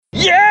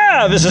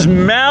Yeah, this is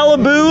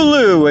Malibu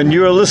Lou, and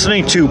you're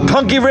listening to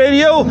Punky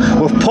Radio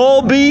with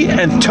Paul B.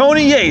 and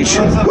Tony H.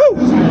 Woo!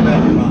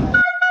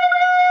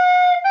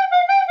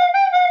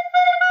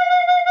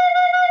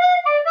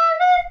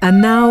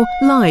 And now,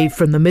 live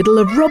from the middle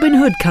of Robin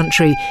Hood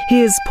country,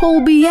 here's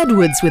Paul B.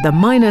 Edwards with a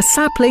minor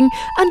sapling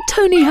and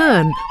Tony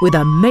Hearn with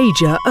a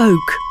major oak.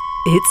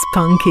 It's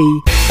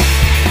Punky.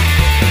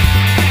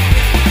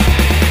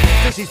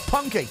 This is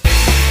Punky.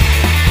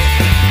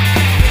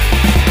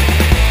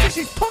 This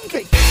is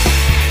Punky.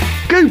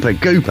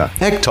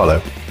 Gooper. Egg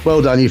Tollo. Well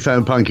done, you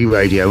found Punky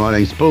Radio. My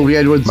name's Paul B.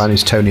 Edwards. My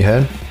name's Tony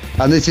Hearn.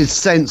 And this is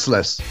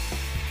Senseless.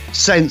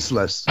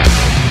 Senseless.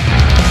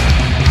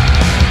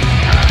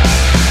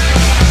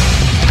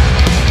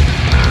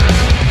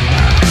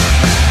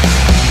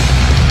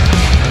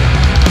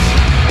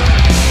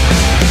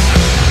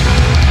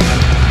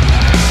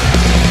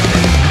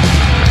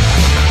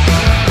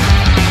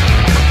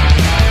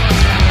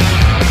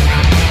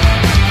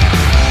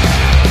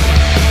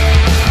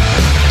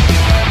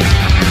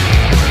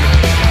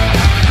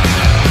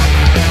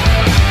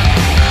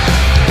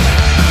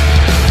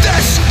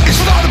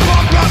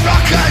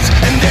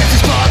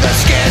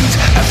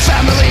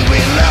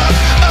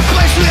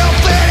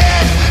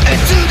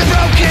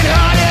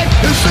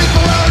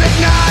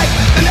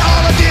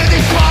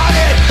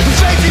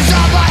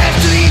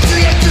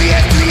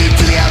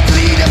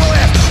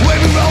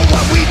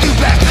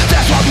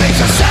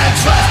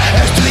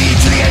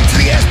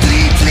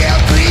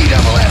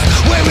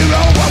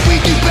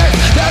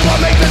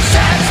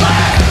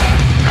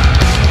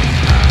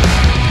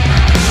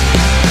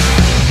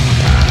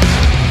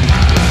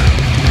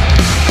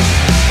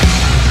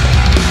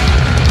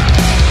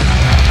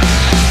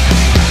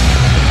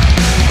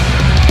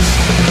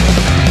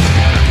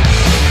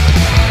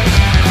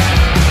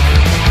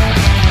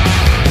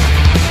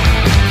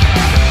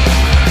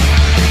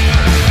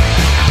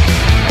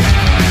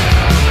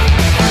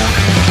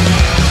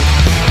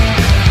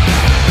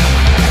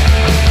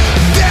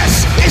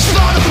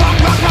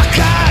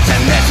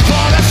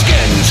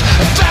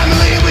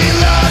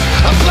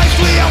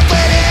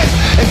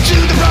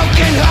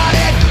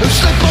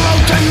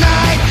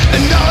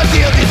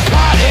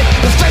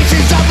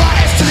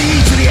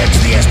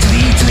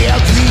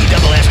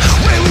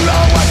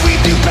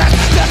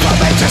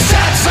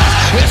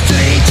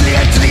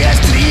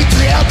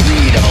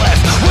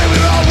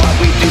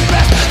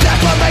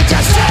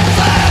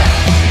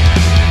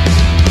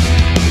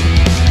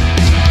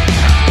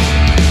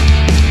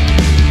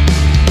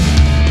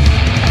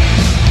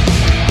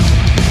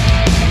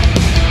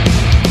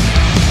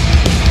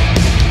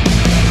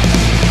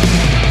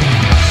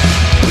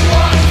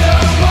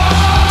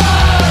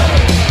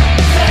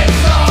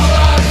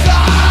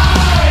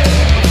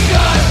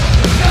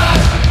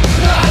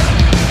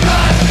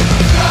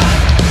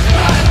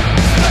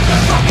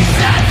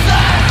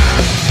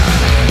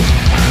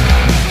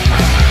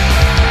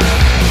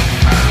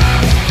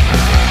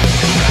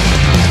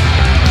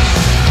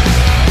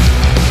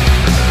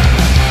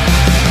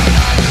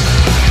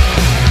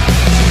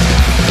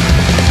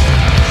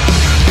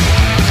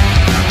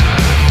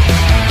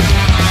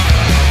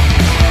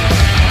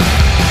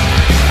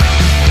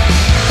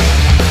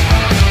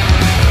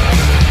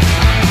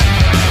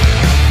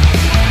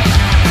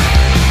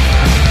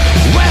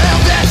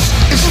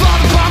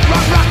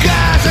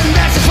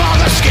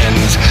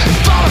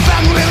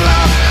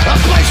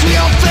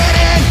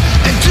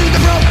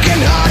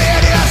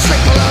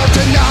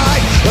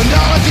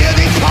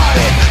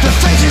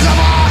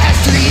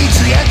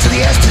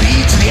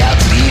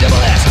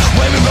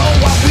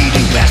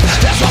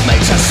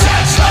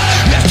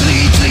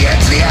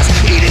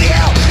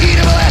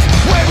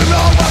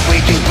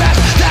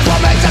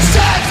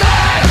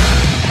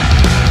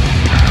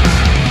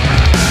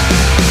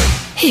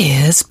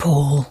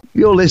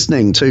 You're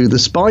listening to the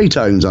Spy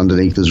Tones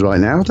underneath us right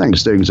now.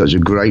 Thanks for doing such a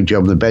great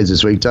job on the beds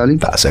this week, Tony.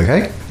 That's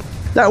okay.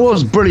 That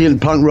was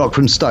brilliant punk rock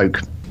from Stoke.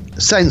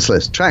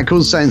 Senseless, track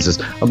called Senseless.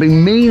 I've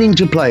been meaning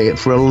to play it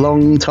for a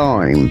long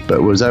time,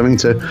 but was having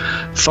to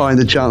find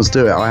the chance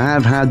to do it. I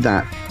have had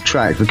that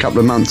track for a couple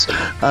of months.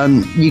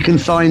 You can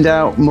find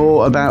out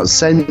more about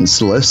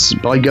Senseless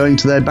by going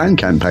to their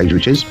Bandcamp page,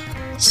 which is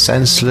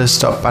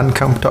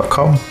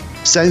senseless.bandcamp.com.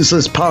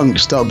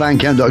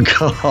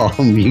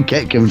 senselesspunks.bandcamp.com. You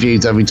get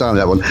confused every time,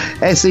 that one.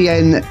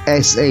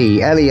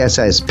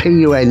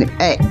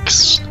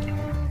 SENSELESSPUNX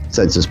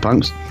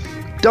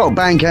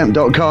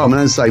senselesspunks.bandcamp.com.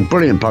 And as I say,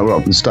 brilliant punk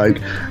rock from Stoke,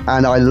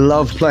 and I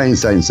love playing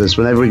Senseless.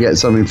 Whenever we get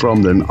something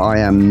from them, I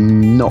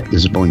am not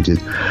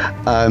disappointed.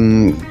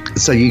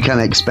 So you can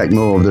expect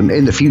more of them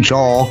in the future,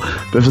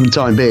 but for the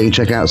time being,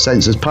 check out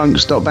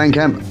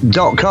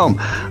senselesspunks.bandcamp.com.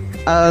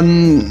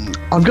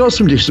 I've got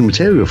some additional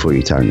material for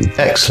you, Tony.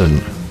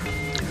 Excellent.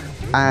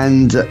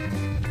 And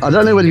I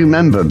don't know whether you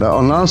remember, but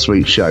on last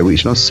week's show,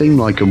 which must seem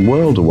like a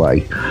world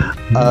away,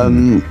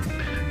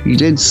 you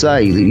did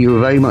say that you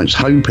were very much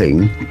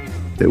hoping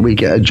that we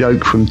get a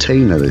joke from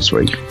Tina this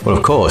week. Well,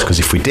 of course, because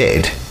if we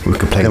did, we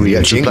could play Then we the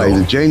get jingle. to play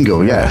the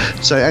jingle, yeah.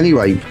 So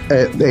anyway,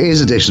 there is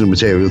additional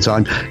material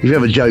time. If you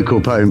have a joke or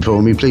poem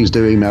for me, please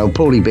do email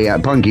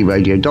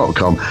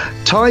paulieb@punkyradio.com.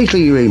 Title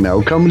your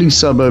email, Comedy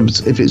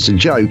Suburbs if it's a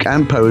joke,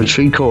 and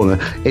Poetry Corner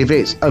if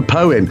it's a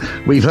poem.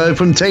 We've heard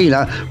from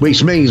Tina,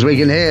 which means we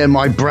can hear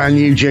my brand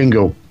new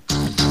jingle.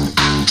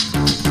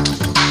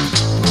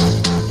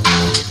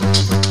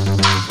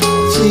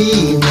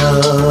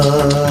 Tina,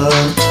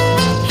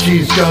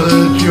 she's got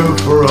a joke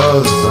for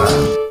us.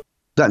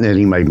 That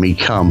nearly made me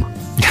come.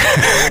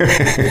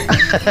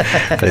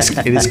 But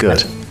it is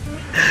good.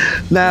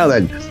 Now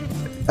then,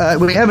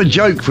 we have a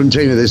joke from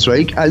Tina this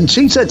week, and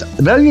she said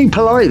very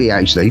politely,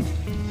 actually,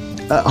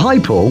 "Hi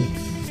Paul,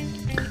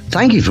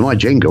 thank you for my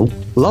jingle,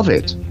 love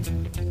it.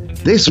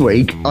 This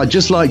week I'd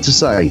just like to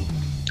say,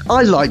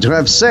 I'd like to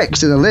have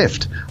sex in a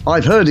lift.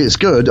 I've heard it's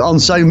good on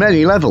so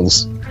many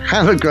levels.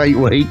 Have a great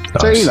week."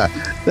 Nice. Tina.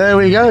 There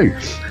we go.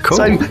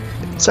 Cool.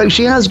 So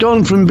she has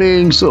gone from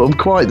being sort of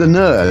quite the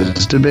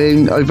nerd to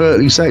being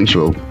overtly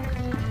sexual.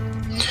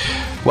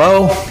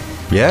 Well,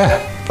 yeah.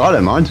 I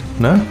don't mind.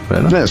 No? Fair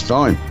enough. That's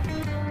fine.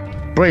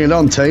 Bring it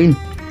on, team.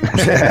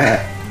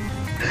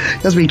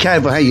 Just be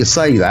careful how you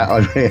say that. I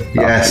mean,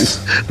 Yes.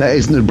 that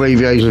is an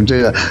abbreviation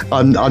to that.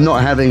 I'm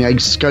not having a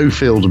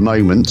Schofield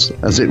moment,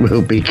 as it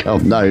will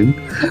become known,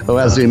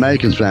 or as the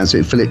Americans pronounce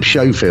it, Philip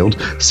Schofield.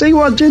 See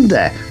what I did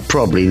there?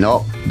 Probably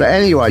not. But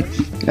anyway,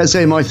 let's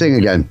hear my thing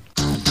again.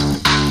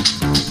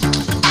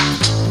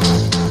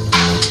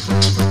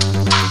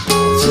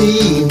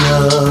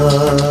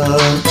 Tina,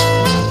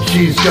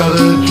 she's got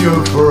a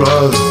joke for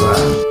us.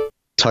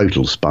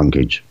 Total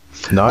spunkage.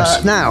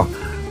 Nice. Now,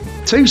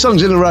 2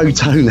 songs in a row,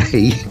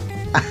 Tony,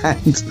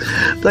 and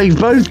they've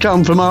both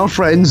come from our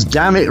friends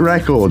Damn It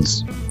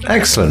Records.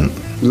 Excellent.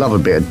 Love a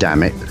bit of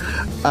Damn It.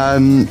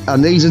 And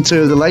these are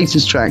 2 of the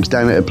latest tracks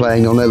Damn It are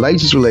playing on their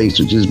latest release,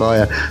 which is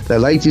via their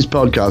latest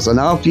podcast. And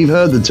after you've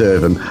heard the 2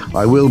 of them,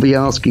 I will be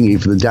asking you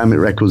for the Damn It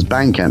Records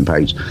Bandcamp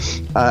page.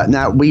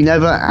 Now, we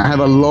never have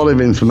a lot of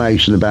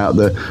information about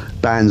the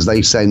bands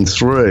they send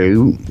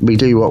through. We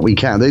do what we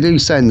can. They do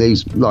send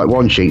these like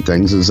one-sheet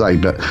things, as I say,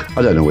 but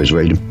I don't always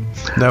read them.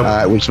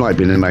 No. Which might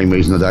be the main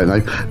reason, I don't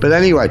know. But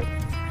anyway,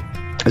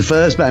 the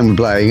first band we're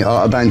playing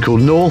are a band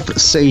called North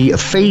Sea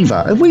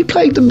Fever. Have we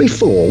played them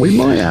before? We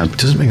might have.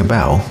 Doesn't ring a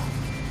bell.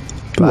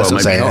 But Well, that's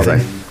not maybe saying not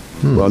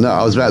anything. Well, no,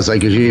 I was about to say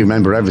because you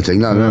remember everything.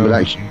 No, I remember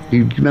actually.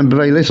 You remember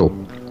very little,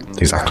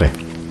 Exactly.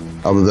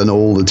 other than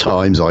all the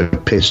times I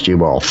pissed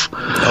you off.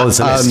 Oh, there's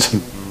a list.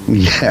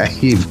 Yeah,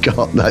 you've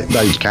got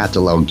those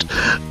catalogued.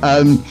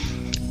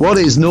 What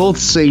is North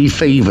Sea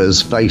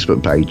Fever's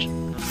Facebook page?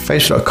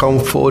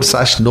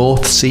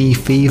 Facebook.com/North Sea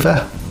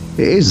Fever.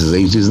 It is as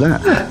easy as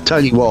that.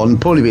 Tony 1,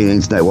 Paulie B,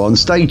 Internet 1.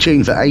 Stay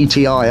tuned for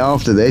ATI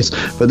after this,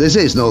 but this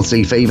is North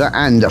Sea Fever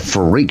and a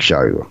Freak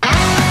Show.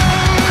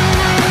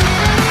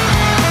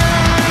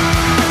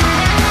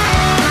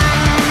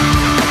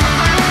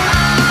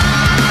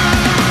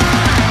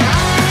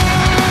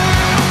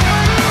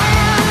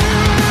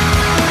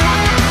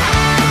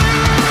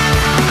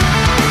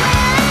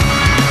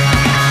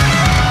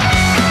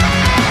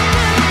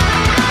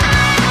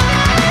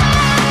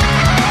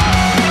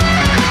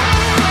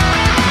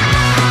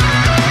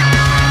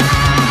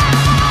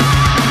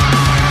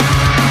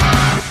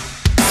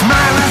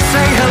 Smile and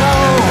say hello.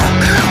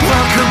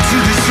 Welcome to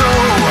the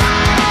show.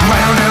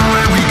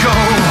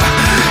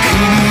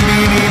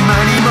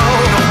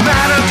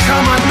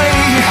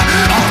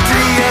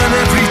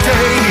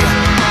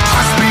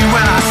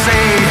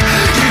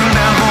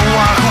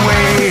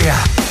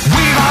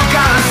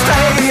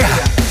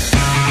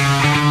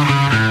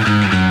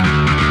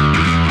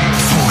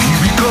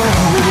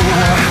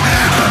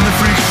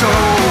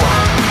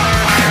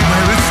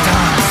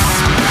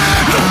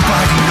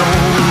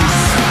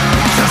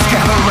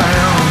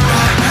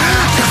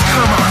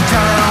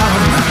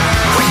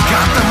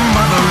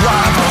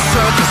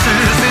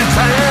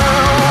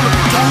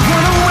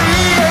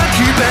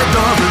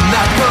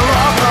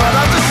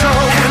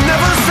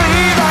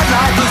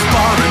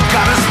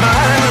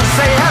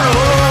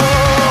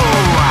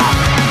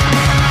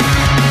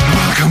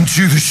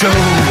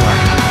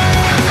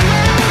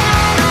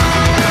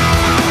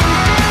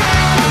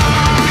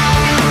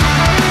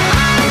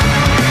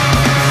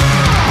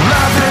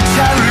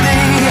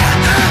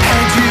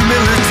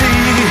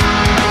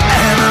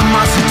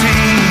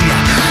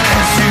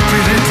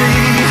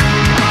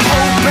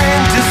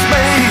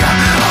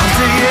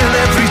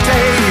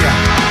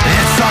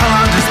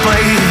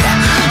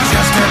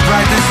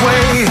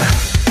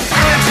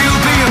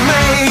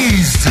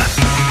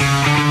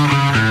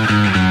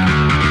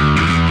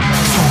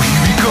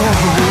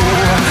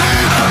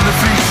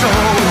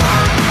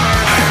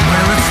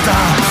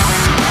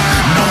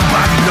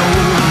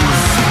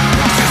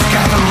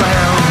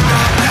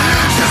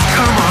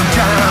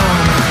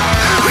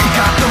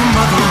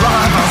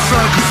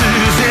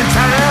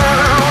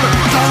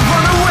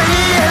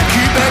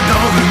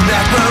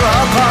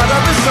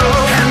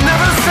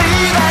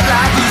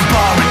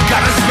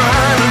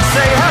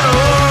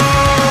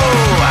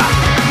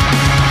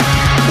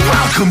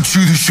 to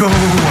the show.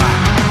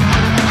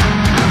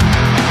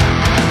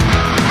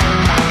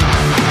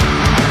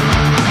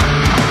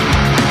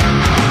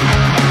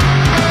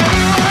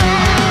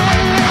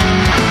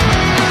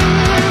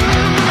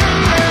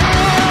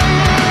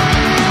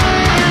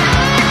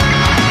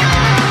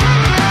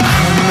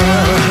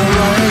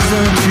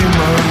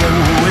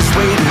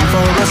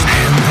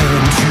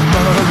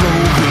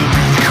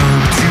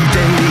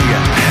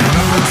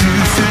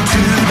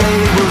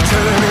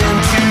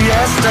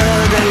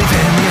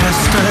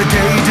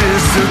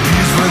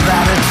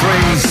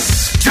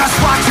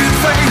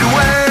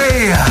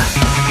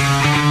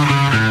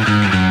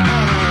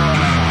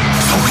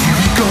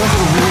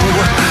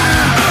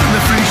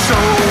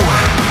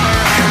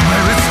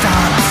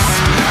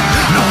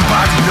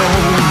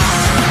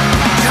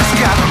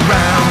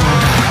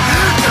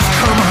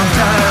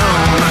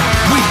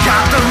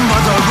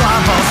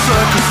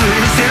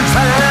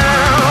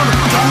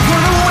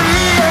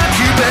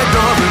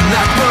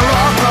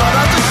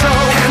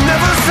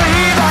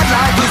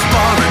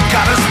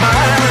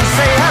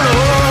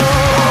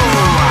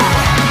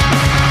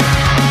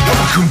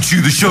 To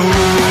the show. Welcome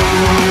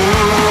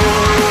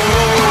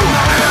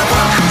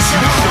to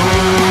the show.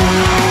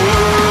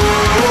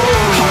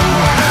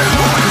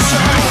 Welcome to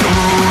the show.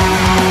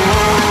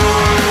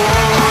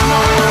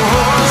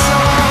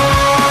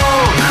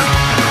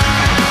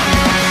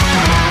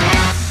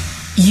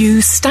 You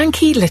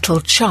stanky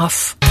little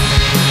chuff.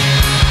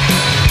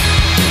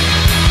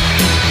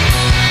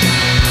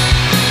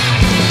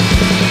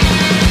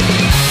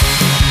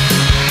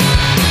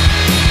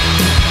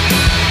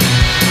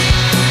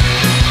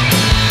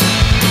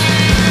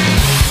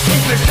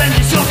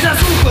 Ständig auf der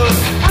Suche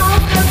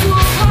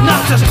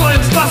nach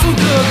Zerstreuung, Spaß und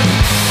Glück.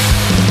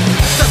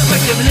 Das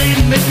bringt im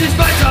Leben mich nicht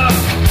weiter.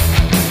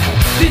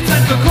 Die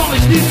Zeit bekomme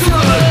ich nie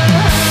zurück.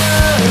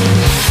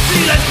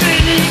 Vielleicht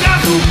weniger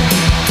suchen,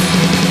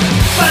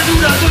 weil du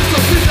dadurch so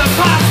viel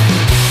verpasst.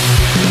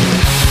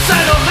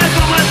 Sei doch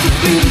einfach mal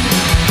zufrieden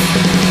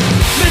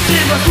mit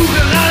dem, was du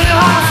gerade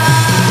hast.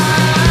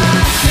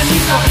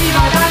 Genieß doch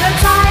lieber deine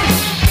Zeit,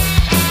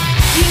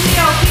 die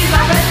dir auf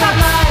dieser Welt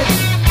verbleibt.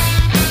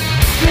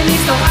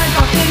 Genieß doch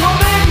einfach den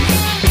Moment,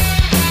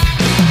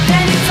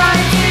 denn die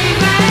Zeit, die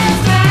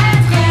rennt.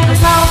 Es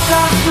auch,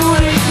 dass du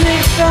dich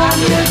nicht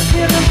verlierst,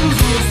 während du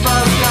suchst,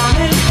 was gar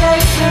nicht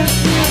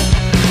existiert.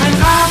 Ein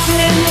Rat,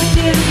 den ich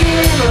dir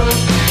gebe,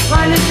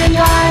 weil ich in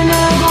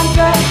deinem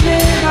Umfeld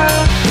lebe.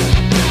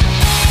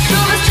 Du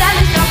bist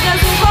ständig auf der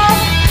Suche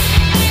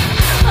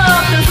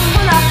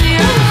nach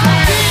dir.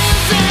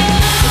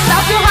 Ich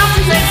glaub, du hast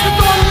dich selbst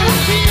gefunden.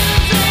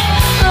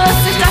 Du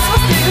hast nicht das,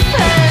 was dir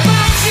gefällt.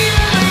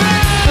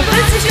 Du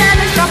willst dich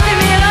ständig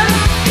optimieren.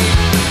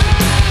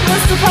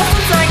 Wirst du Post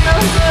und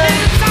Zeugnis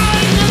bringen.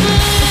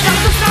 Ich glaub,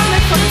 das kann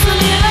nicht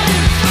funktionieren.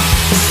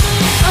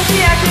 Und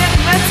die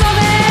Erklärung wird so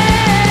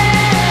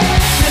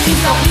wild.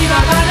 Genieß auch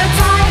lieber deine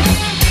Zeit,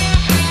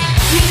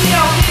 die dir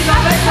auf dieser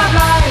Welt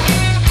verbleibt.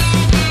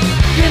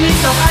 Genieß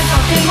doch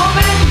einfach den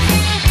Moment,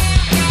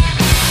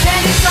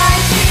 denn die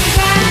Zeit, die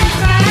rennt.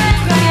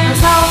 Es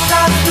auf,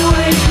 dass du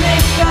dich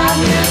nicht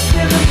verlierst,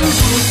 während du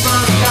tust,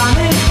 was gar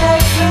nicht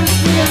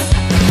existiert.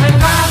 Ein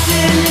Rat,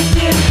 den ich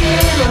dir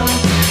gebe,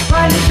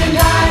 weil ich in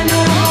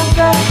deinem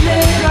Umfeld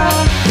lebe.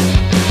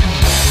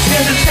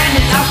 Wir sind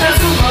ständig auf der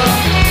Suche,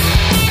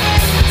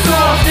 so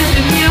oft nicht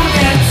im Hier und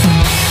Jetzt.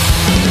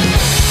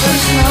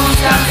 Wünschen uns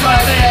ganz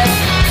weit weg,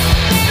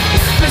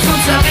 bis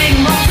uns der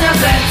Regenbogen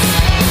zersetzt.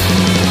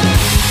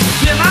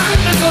 Wir machen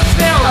es uns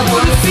schwer,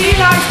 obwohl es viel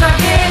leichter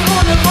geht.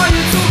 Ohne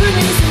Freude zu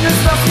genießen,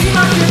 ist das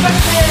niemand hier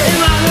versteht.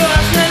 Immer höher,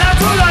 schneller,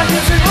 toller,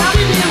 wir sind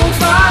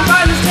Optimierungswahn,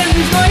 weil es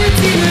ständig neue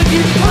Ziele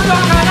gibt und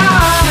doch keiner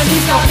hat.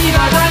 Genieß doch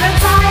lieber deine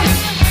Zeit,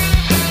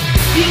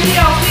 die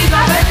dir auf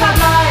dieser Welt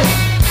verbleibt.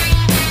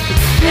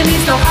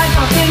 Genieß doch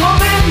einfach den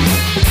Moment,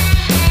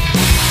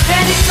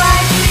 denn die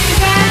Zeit, die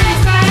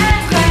rennt.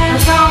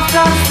 Pass auf,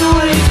 dass du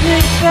dich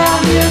nicht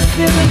verlierst,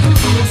 während du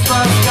tust,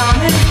 was gar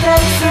nicht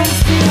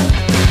existiert.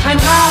 Ein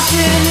Rat,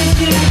 den ich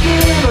dir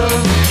gebe,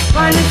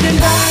 weil ich in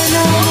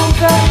deinem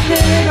Umfeld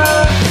lebe.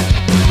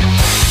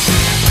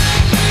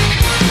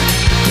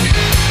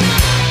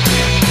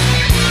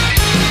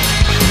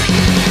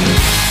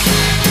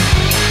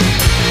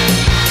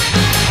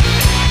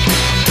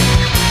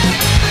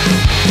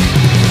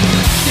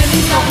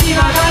 Genieß doch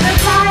lieber deine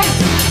Zeit,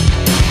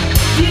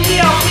 die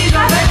dir auf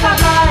dieser Welt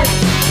verbleibt.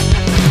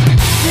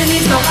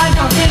 Genieß doch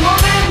einfach den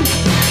Moment,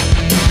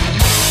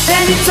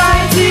 denn die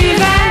Zeit, die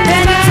rennt,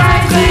 denn die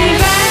Zeit, die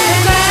rennt.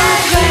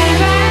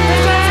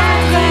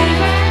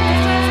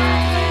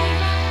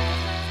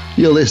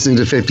 You're listening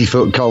to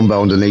 50-Foot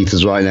Combo underneath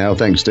us right now.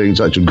 Thanks for doing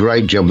such a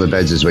great job on the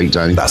beds this week,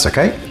 Tony. That's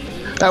okay.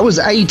 That was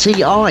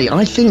ATI.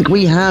 I think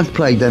we have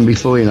played them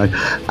before, you know.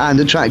 And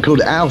a track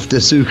called Auf der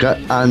Suche,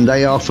 and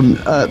they are from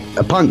a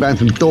punk band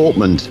from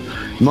Dortmund.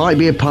 Might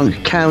be a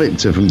punk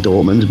character from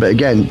Dortmund, but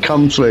again,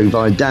 come through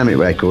via Dammit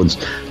Records.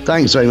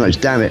 Thanks very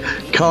much, Dammit.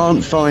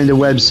 Can't find a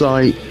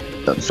website,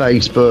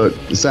 Facebook,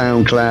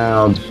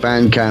 SoundCloud,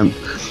 Bandcamp.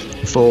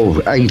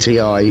 for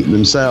ATI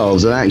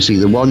themselves, and actually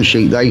the one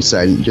sheet they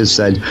sent just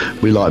said,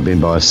 we like being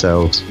by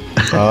ourselves.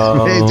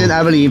 Oh. It didn't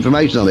have any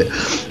information on it.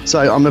 So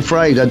I'm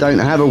afraid I don't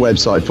have a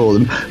website for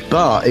them,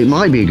 but it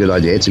might be a good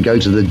idea to go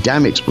to the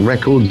Damn It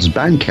Records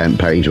Bandcamp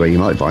page where you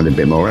might find a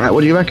bit more out.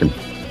 What do you reckon?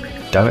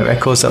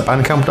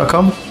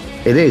 Dammitrecords@bandcamp.com.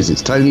 It is.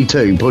 It's Tony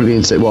 2, Paul B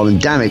and Snip 1,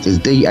 and Damn It is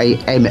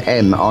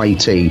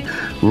DAMMIT.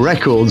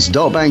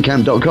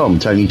 Records.bandcamp.com.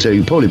 Tony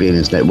 2, Paul B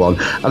and Snip 1.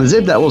 And as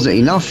if that wasn't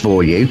enough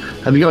for you,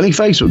 have you got any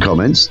Facebook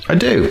comments? I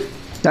do.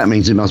 That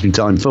means it must be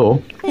time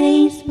for...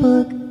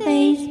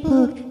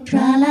 Facebook, tra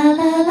la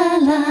la la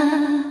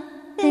la.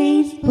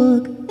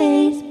 Facebook,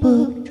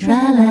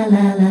 tra la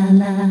la la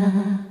la.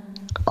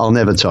 I'll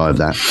never tire of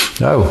that.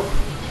 Oh.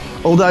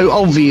 Although,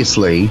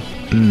 obviously,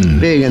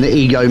 being an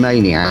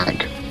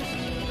egomaniac,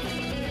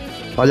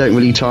 I don't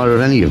really tire of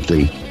any of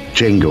the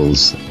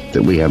jingles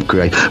that we have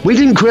created. We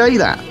didn't create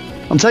that.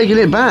 I'm taking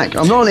it back.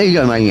 I'm not an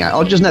egomaniac.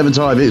 I'll just never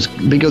tire of it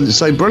because it's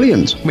so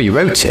brilliant. Well, you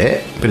wrote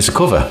it, but it's a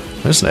cover,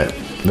 isn't it?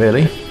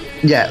 Really?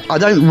 Yeah, I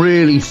don't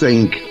really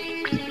think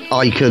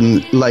I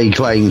can lay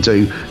claim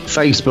to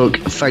Facebook,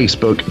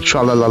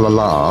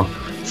 tra-la-la-la-la,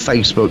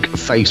 Facebook,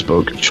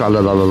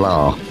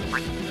 tra-la-la-la-la.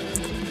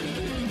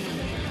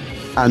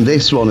 And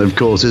this one, of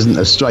course, isn't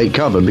a straight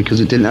cover because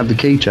it didn't have the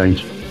key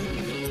change.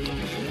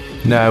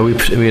 No, we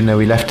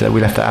left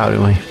that out,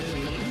 didn't we?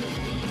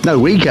 No,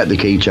 we kept the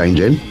key change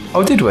in.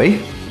 Oh, did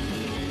we?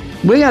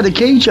 We had a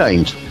key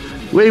change.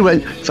 We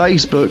went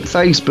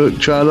Facebook,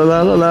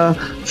 tra-la-la-la-la,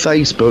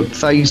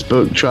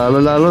 Facebook,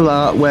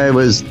 tra-la-la-la-la,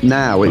 whereas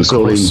now it's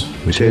all in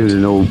tune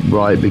and all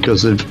right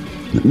because of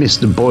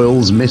Mr.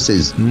 Boyle's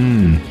misses.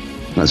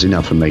 That's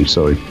enough for me,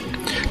 sorry.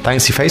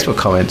 Thanks for your Facebook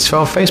comments. So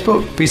on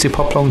Facebook, please do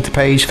pop along to the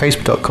page,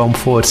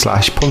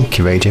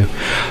 facebook.com/Punky Radio.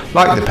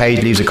 Like the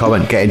page, leaves a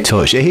comment, get in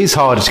touch. It is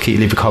harder to keep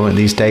leaving a comment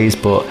these days,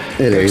 but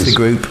it go to the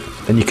group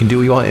and you can do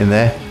what you want in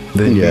there.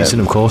 Within reason,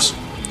 of course.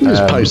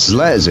 Just post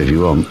letters if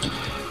you want.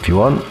 If you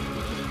want.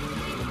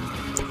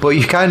 But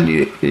you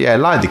can,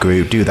 like the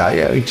group, do that.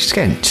 Yeah,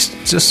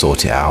 just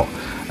sort it out.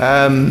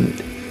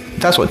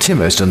 That's what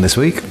Timo's done this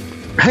week.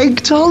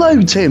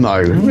 Hegtolo,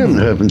 Timo. We haven't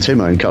heard from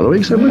Timo in a couple of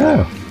weeks, have we?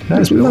 No.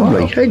 That's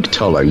lovely.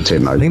 Hegtolo,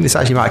 Timo. I think this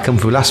actually might come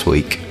through last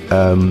week.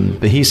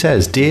 But he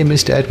says, "Dear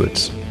Mr.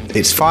 Edwards,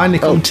 it's finally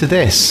come to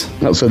this."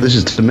 Oh, so this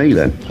is to me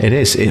then? It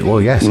is.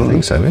 Well, yes, I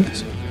think so.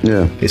 Yes.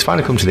 Yeah. It's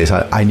finally come to this.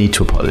 I need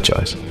to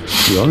apologise.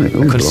 Right.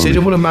 A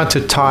considerable amount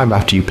of time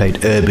after you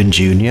played Urban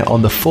Junior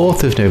on the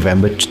 4th of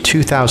November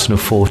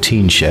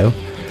 2014 show,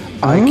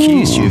 I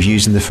accused you of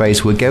using the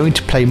phrase, "We're going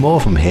to play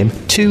more from him,"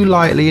 too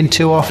lightly and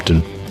too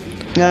often.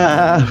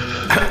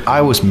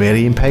 I was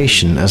merely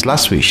impatient, as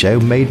last week's show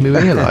made me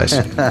realise.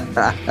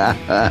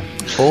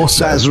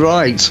 Also, that's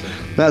right.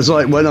 That's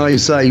like when I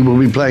say we'll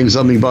be playing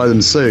something by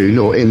them soon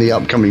or in the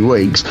upcoming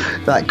weeks.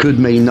 That could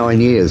mean 9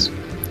 years.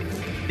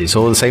 It's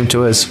all the same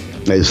to us.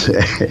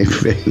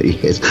 It really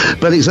is.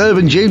 But it's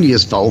Urban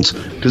Junior's fault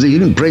because he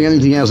didn't bring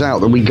anything else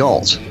out that we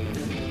got.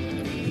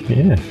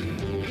 Yeah.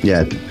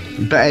 Yeah.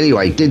 But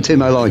anyway, did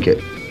Timo like it?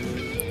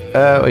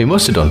 He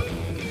must have done.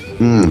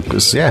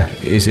 Because,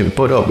 he's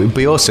put up. But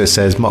he also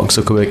says Mark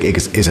Zuckerberg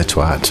is a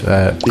twat.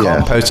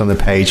 Can't post on the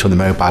page on the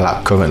mobile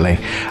app currently.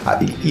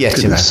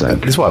 Yes,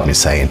 that's what I've been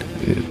saying.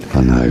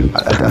 I know.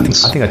 I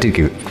think I did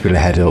give it a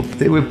head up.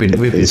 We've been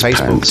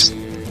Facebook's.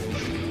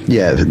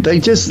 Yeah,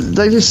 they just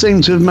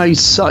seem to have made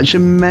such a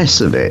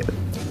mess of it.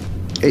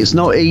 It's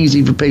not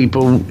easy for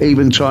people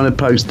even trying to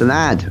post an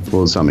ad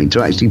or something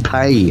to actually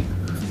pay.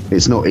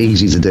 It's not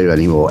easy to do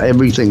anymore.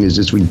 Everything is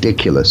just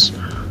ridiculous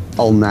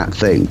on that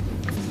thing.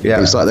 Yeah,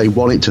 it's like they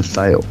want it to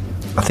fail.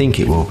 I think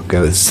it will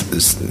go. It's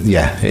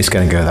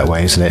going to go that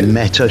way, isn't it?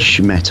 Meta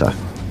schmeta.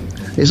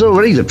 It's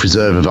already the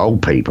preserve of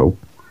old people.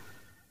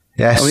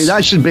 Yes. I mean,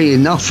 that should be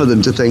enough for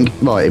them to think,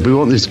 right, if we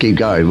want this to keep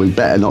going, we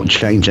better not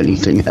change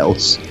anything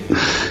else.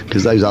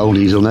 Because those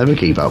oldies will never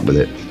keep up with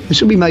it. They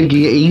should be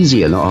making it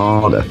easier, not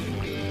harder.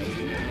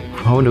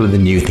 I wonder when the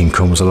new thing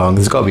comes along.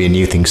 There's got to be a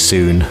new thing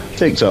soon.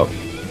 TikTok.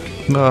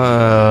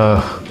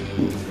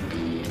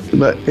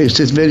 But it's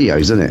just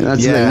videos, isn't it?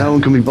 That's the thing. No one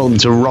can be bothered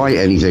to write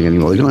anything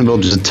anymore. They can't be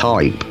bothered to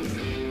type.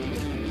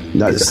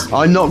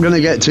 I'm not going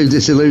to get too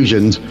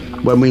disillusioned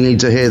when we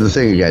need to hear the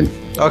thing again.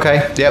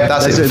 Okay,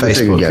 that's it for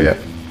Facebook.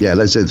 Yeah,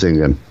 let's do the thing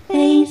again.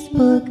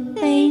 Facebook,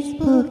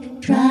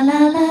 tra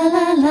la la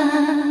la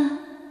la.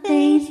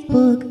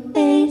 Facebook,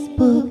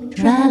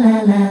 tra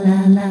la la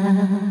la la.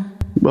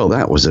 Well,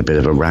 that was a bit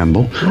of a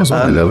ramble. A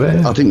little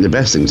bit. I think the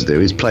best thing to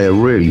do is play a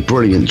really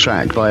brilliant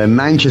track by a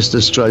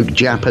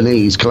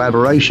Manchester/Japanese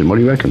collaboration. What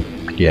do you reckon?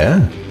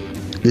 Yeah.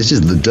 This is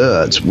The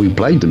Dirt. We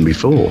played them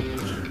before.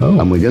 Oh.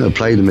 And we're going to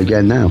play them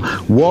again now.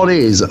 What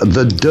is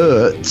The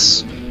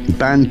Dirt's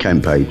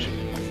Bandcamp page?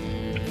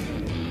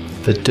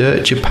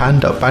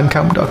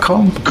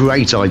 TheDirtJapan.bandcamp.com.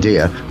 Great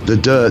idea.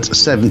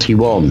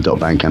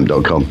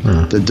 TheDirt71.bandcamp.com.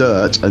 The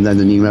Dirt and then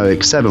the numeric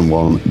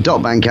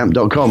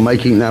 71.bandcamp.com.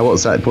 Making now,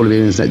 what's that? Probably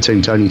the Internet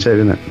 2, Tony 2,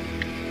 isn't it?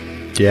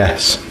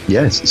 Yes.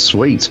 Yes,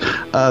 sweet.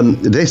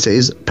 This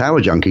is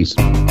Power Junkies.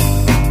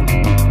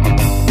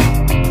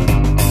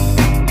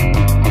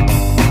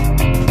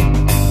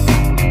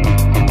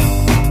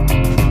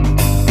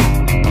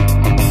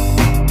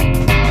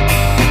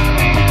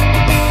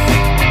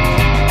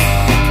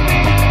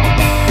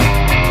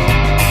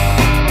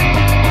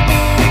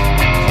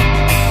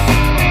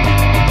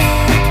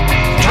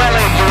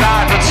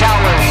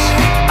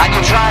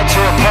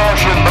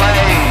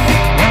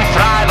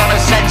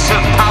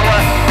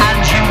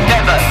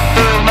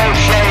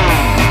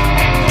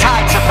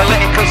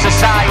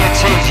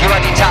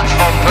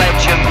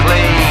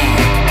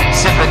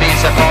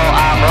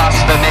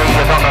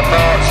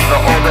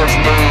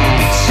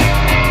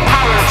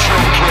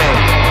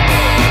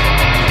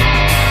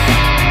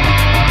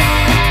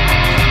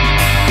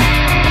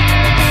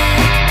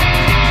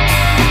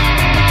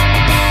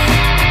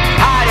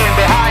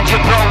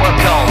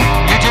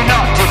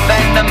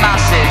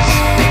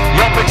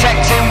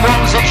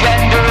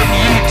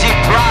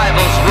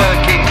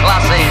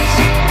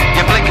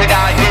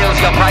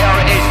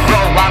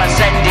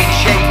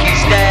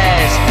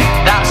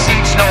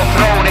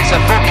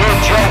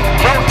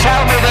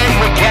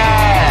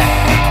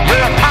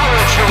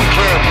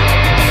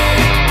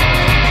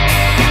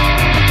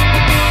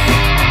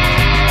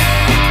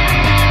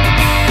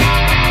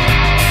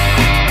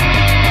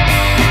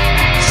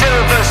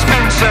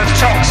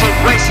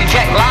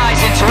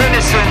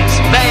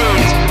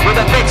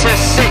 bitter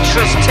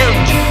citrus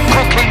tinge,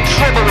 cooking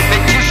trouble with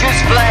fictitious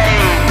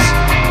flames.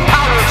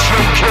 Power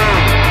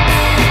drinking.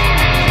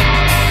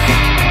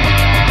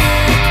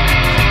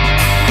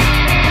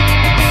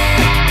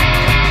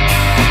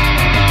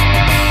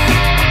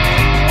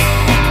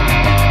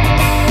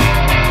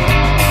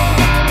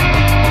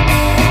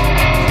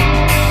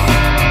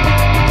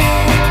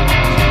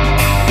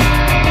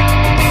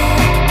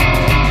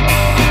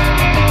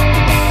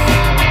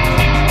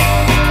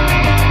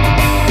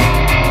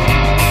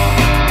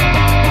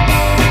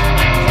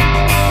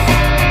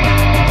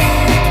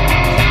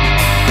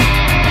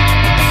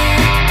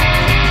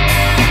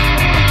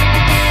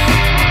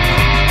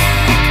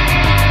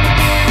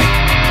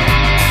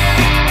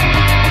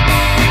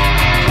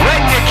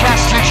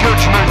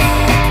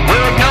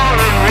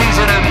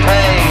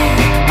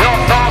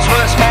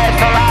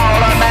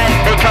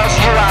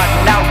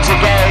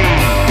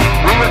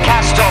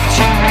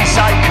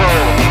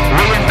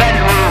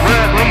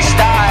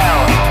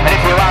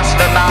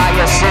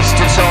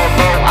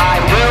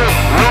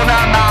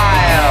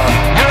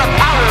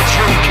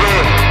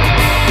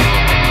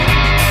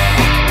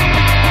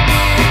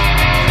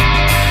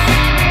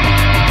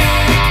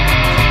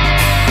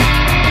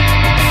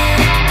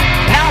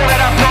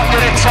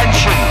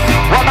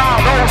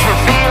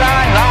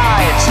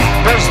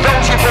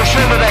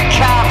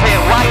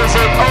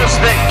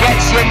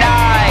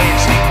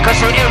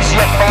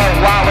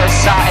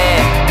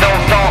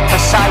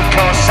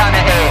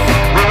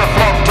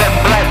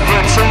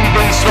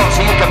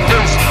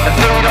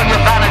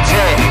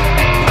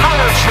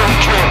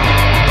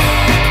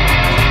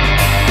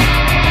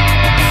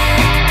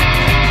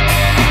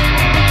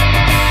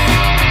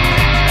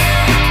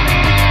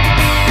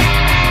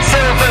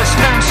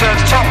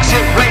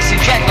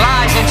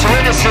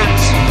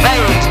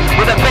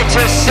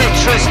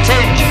 Citrus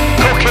tinge,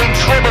 cooking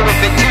trouble with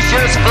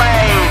fictitious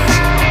flames.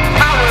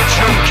 Power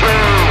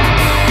drinking.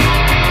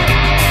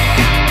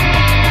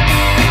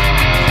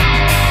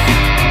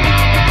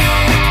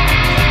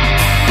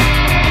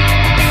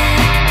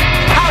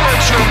 Power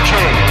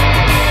drinking.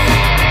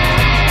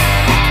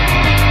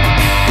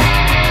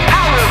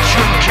 Power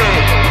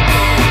drinking.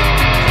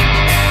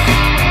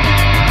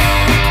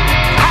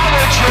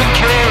 Power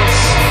drinkers.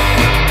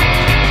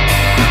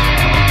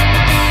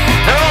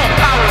 They're all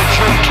power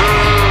drinkers.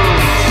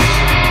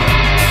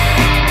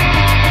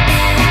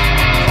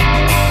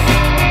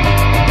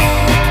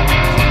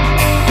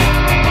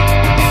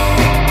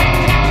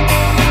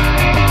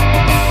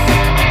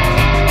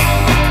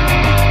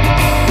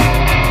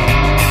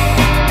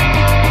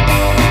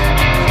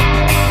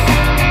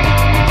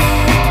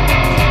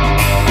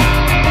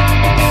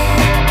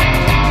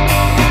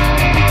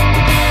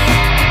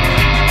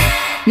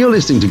 You're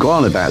listening to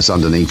Guana Bats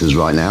underneath us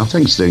right now.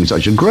 Thanks for doing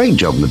such a great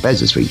job on the beds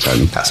this week,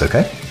 Tony. That's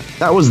okay.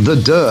 That was The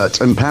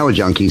Dirt and Power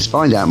Junkies.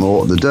 Find out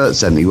more at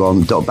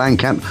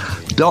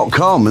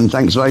thedirt71.bandcamp.com, and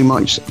thanks very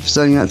much for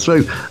sending that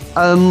through.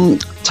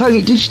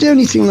 Tony, did you do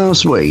anything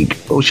last week,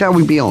 or shall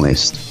we be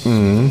honest?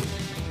 We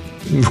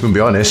can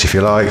be honest if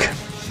you like.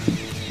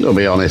 We'll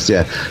be honest,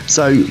 yeah.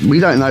 So we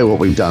don't know what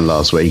we've done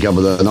last week,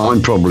 other than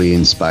I'm probably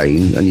in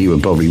Spain and you were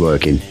probably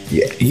working.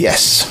 Yeah.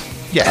 Yes.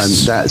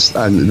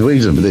 And the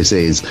reason for this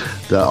is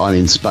that I'm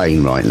in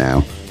Spain right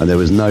now, and there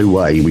was no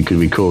way we could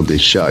record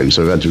this show,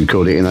 so we had to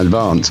record it in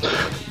advance.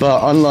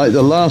 But unlike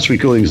the last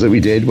recordings that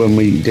we did when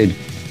we did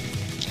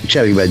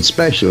Cherry Red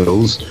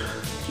specials,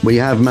 we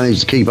have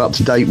managed to keep up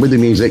to date with the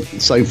music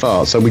so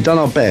far. So we've done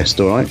our best,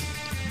 all right?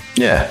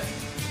 Yeah.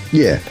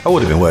 Yeah. I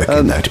would have been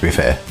working though, to be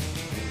fair.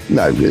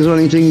 No. Is there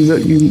anything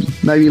that you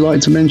maybe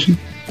like to mention?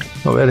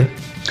 Not really.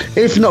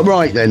 If not,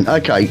 right then.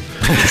 Okay.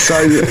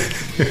 So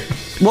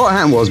what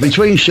happened was,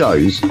 between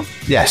shows,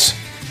 yes,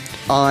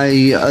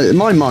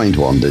 my mind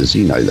wanders.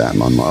 You know that.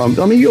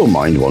 I mean, your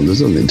mind wanders,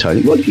 doesn't it,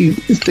 Tony? What do you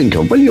think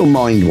of when your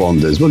mind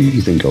wanders? What do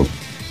you think of?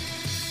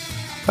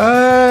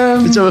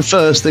 Is there a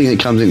first thing that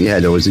comes in your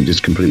head, or is it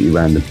just completely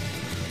random?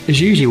 It's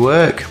usually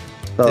work.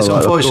 It's right,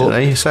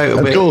 unfortunately. Of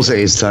course it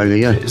is, Tony.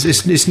 Yeah,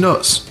 it's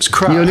nuts. It's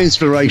crap. You're an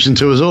inspiration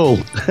to us all.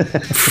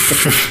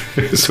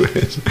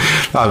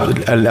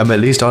 I'm at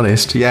least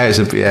honest. Yeah,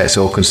 it's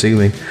all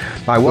consuming.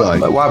 Like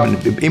what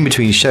happened in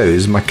between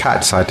shows? My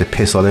cat decided to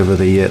piss all over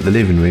the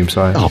living room.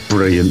 So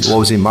brilliant! What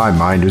was in my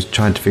mind was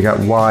trying to figure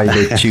out why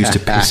they choose to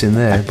piss in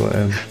there.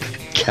 But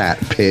cat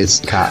piss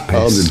on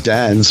the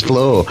dance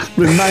floor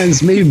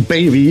reminds me,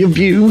 baby, of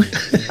you.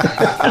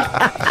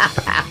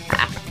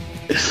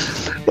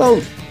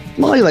 Well,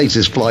 my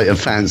latest flight of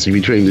fancy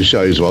between the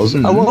shows was,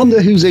 I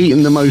wonder who's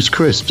eaten the most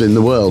crisps in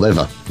the world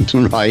ever.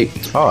 Right?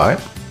 All right.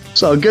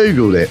 So I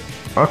Googled it.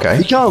 Okay.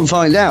 You can't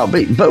find out,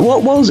 but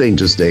what was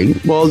interesting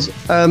was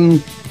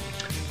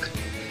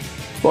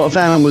what I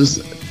found was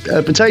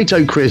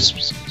potato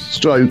crisps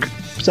stroke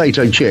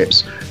potato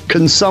chips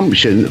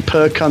consumption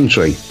per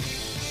country.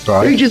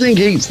 Right. Who do you think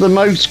eats the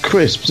most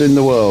crisps in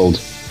the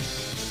world?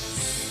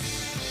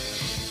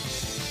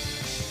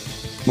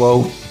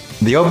 Well,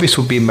 the obvious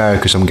would be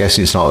America, so I'm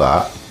guessing it's not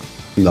that.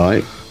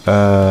 Right.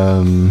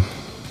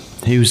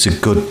 Who's a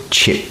good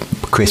chip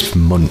crisp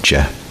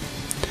muncher?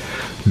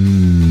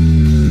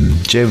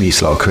 Germany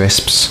eats a lot of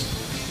crisps.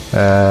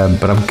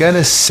 But I'm going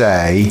to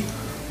say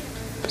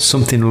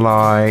something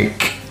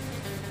like...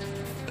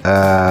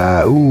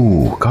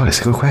 God, it's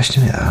a good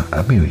question.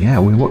 I mean, yeah,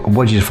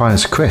 what do you define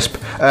as crisp?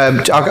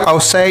 I'll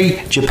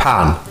say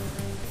Japan.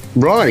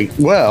 Right,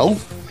 well,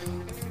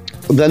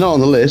 they're not on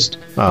the list.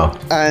 Oh.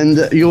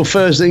 And your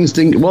first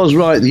instinct was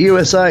right. The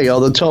USA are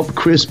the top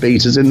crisp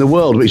eaters in the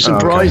world, which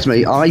surprised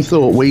me. I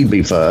thought we'd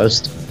be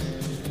first,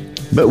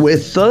 but we're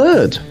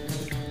third.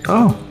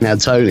 Oh. Now,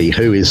 Tony,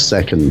 who is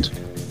second?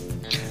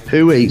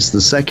 Who eats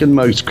the second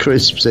most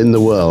crisps in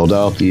the world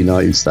after the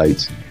United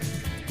States?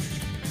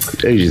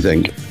 Who do you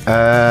think?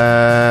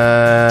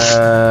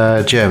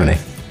 Germany.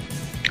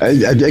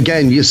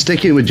 Again, you're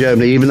sticking with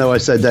Germany, even though I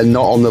said they're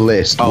not on the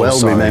list.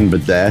 Sorry.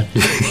 Remembered there.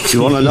 Do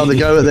you want another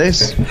go at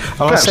this?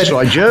 Perhaps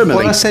try Germany.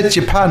 Well, I said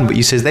Japan, but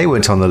you said they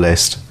weren't on the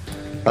list.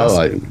 Oh,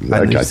 right.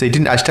 Okay. So you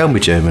didn't actually tell me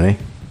Germany.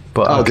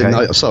 But didn't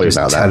I? Sorry just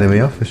about that. telling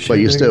me off. But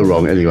you're still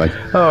wrong anyway.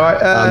 All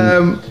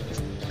right.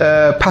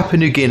 Papua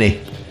New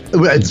Guinea.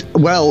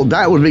 Well,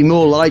 that would be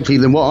more likely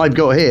than what I've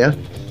got here.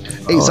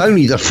 It's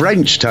only the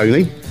French,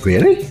 Tony.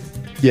 Really?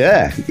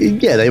 Yeah,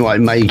 they might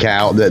make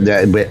out that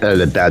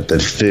they're about the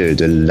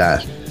food and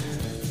the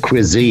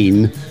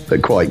cuisine,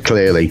 but quite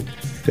clearly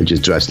they're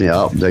just dressing it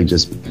up. They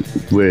just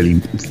really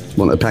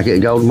want a packet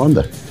of Golden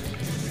Wonder.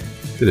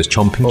 Good as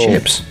chomping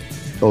chips.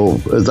 Or,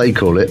 as they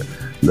call it,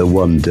 the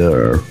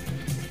Wonder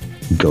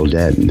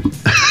Golden.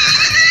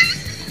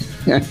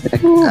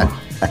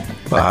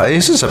 Well,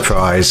 it's a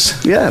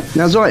surprise. Yeah,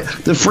 that's right.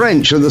 The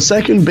French are the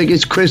second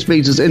biggest crisp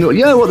eaters in the world.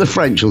 You know what the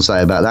French will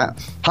say about that?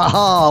 Ha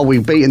ha,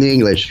 we've beaten the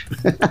English.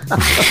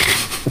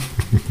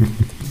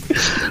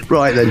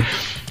 Right then.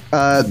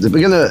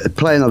 We're going to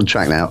play another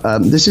track now.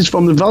 This is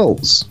from the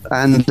Vaults.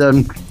 And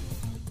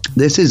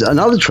this is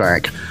another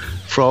track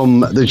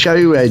from the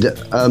Cherry Red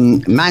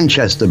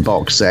Manchester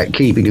box set,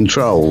 Keeping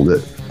Control,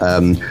 that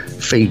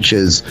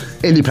features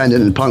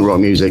independent and punk rock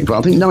music from,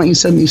 I think,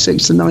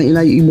 1976 to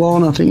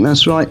 1981, I think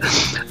that's right.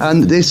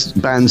 And this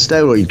band,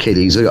 Steroid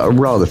Kiddies, have got a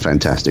rather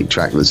fantastic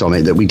track that's on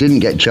it that we didn't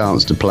get a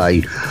chance to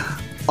play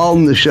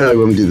on the show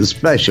when we did the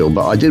special,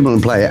 but I did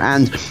want to play it.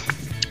 And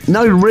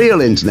no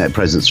real internet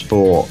presence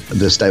for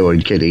the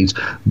Steroid Kiddies,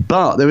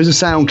 but there is a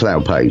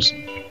SoundCloud page.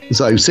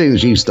 So, seeing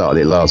as you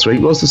started it last week,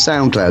 what's the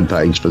SoundCloud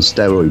page for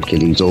Steroid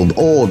Kiddies or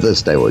the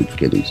Steroid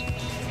Kiddies?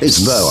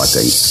 It's I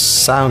think.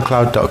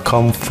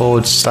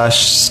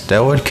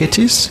 SoundCloud.com/Steroid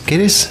Kiddies?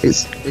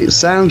 It's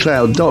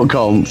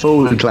soundcloud.com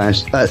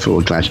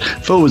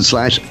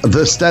 /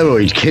 the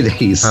Steroid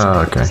Kiddies.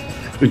 Oh, okay.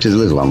 Which is a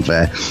little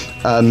unfair.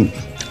 And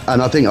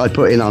I think I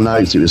put in our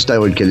notes it was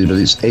Steroid Kiddies, but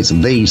it's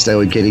the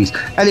Steroid Kiddies.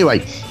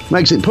 Anyway,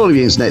 makes it Paul of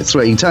the Internet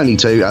 3, Tony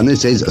 2, and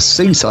this is a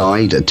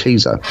Seaside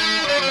Teaser.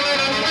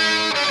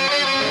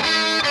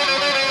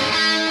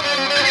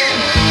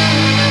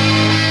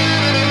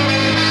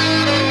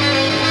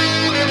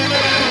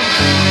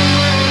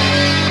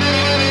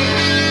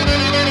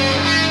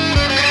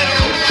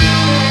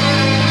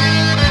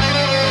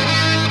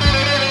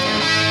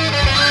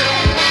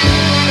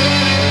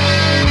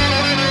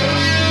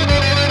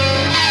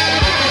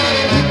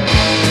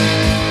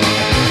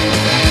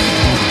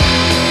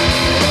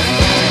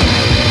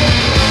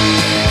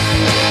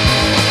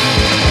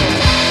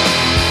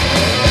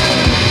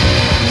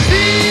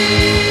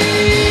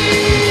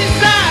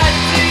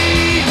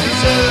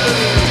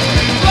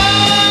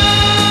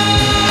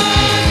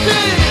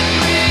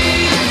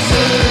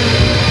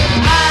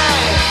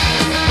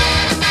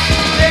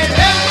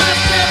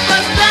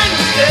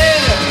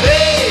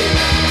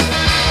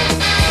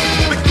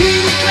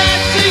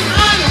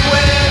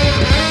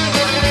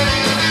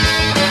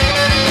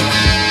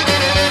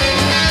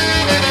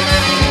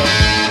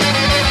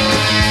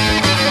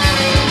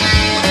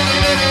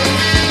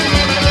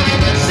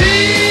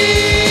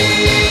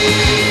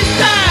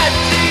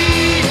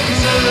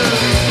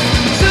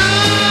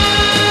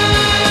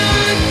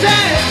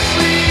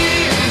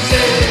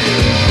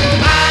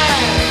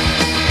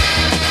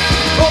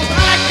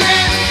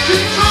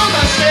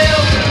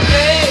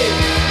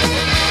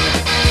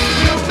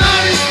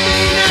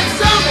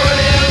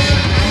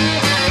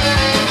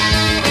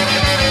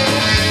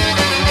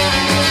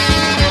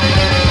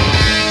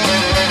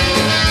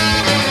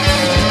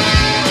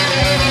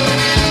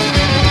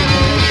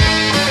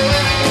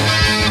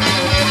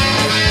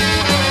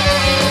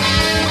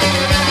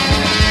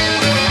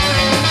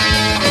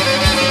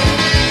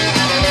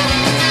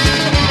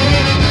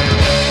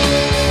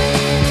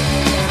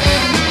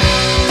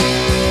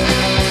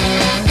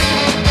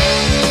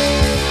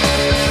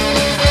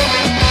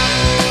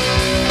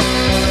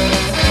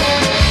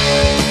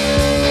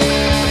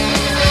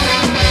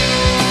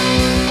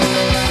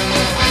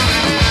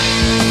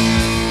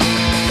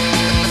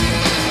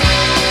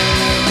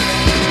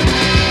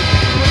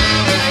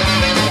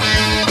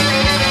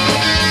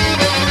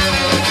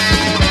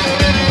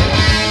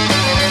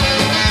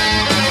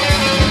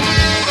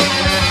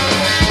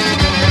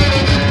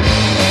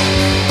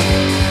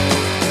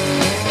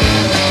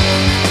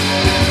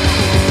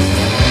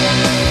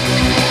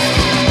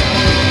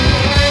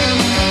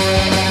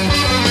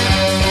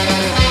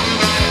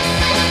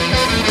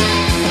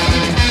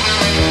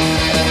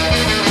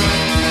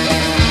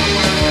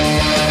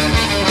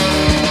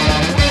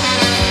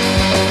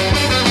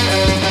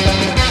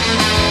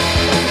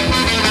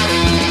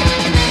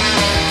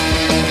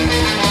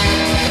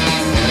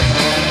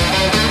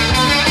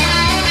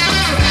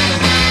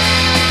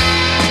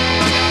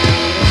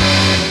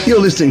 You're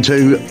listening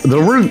to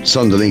The Roots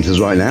underneath us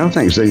right now.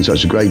 Thanks for doing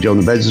such a great job on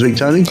the beds this week,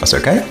 Tony. That's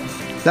okay.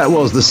 That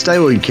was the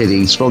Steroid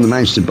Kiddies from the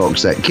Manchester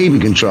box set. Keeping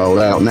Control,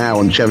 out now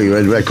on Cherry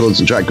Red Records,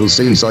 a track called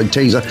Seaside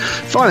Teaser.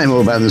 Find out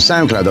more about them at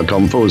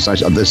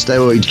soundcloud.com/The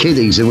Steroid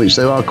Kiddies, in which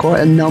there are quite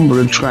a number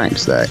of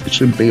tracks there. It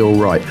should be all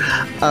right.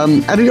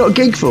 Have you got a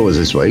gig for us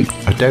this week?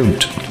 I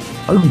don't.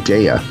 Oh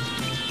dear.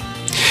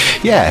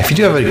 Yeah, if you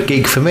do have a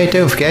gig for me,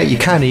 don't forget you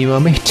can email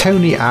me,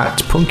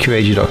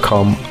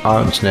 tony@punkyradio.com. I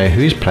want to know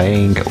who's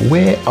playing,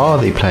 where are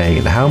they playing,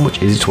 and how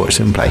much is it to watch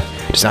them play.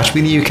 It doesn't have to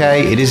be in the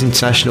UK, it is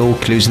international,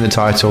 clues in the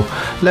title.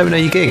 Let me know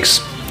your gigs.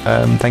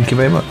 Thank you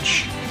very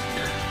much.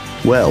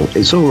 Well,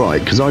 it's all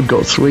right, because I've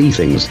got 3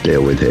 things to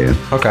deal with here.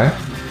 Okay.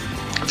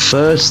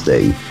 First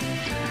thing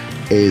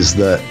is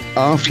that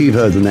after you've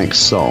heard the next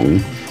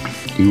song,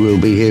 you will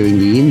be hearing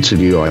the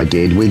interview I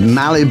did with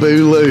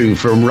Malibu Lou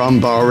from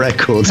Rumbar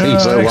Records.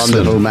 He's a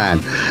wonderful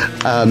man.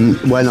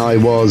 When I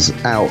was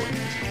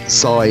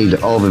outside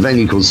of a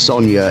venue called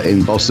Sonia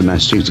in Boston,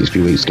 Massachusetts a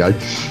few weeks ago.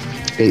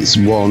 It's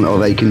one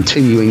of a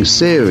continuing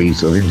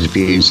series of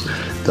interviews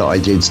that I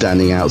did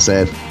standing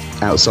outside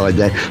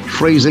there,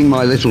 freezing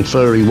my little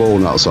furry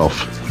walnuts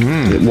off.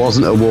 It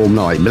wasn't a warm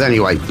night, but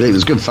anyway, it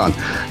was good fun.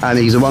 And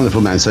he's a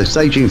wonderful man, so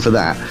stay tuned for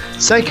that.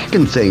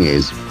 Second thing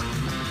is,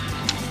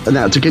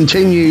 now, to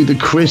continue the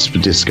crisp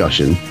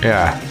discussion,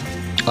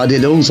 I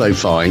did also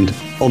find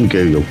on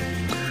Google,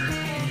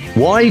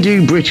 why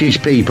do British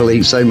people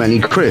eat so many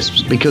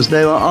crisps? Because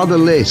there are other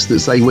lists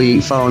that say we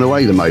eat far and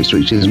away the most,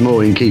 which is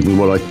more in keeping with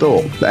what I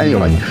thought. But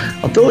anyway,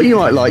 I thought you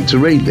might like to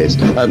read this,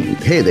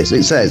 hear this.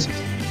 It says,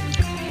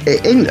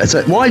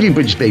 why do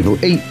British people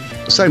eat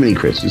so many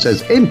crisps? It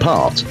says, in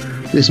part,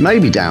 this may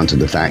be down to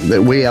the fact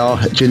that we are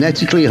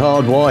genetically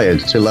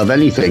hardwired to love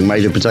anything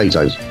made of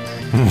potatoes.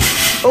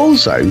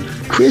 Also,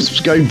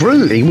 crisps go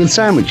brilliantly with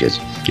sandwiches,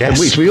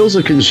 which we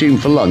also consume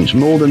for lunch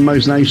more than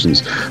most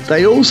nations.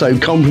 They also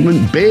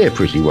complement beer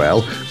pretty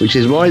well, which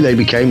is why they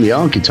became the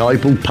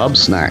archetypal pub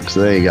snacks.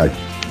 There you go.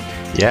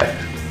 Yeah,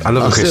 I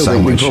love a crisp sandwich. I still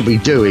think we probably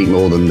do eat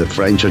more than the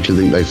French. I should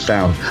think they've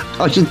found.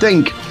 I should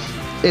think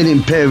in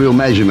imperial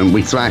measurement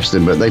we thrashed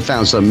them, but they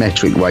found some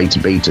metric way to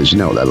beat us. You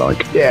know what they're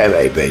like. Yeah,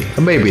 maybe.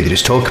 And maybe they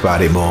just talk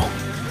about it more.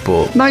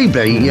 But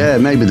maybe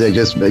they're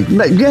just but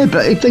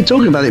if they're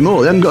talking about it more,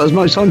 they haven't got as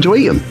much time to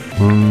eat them.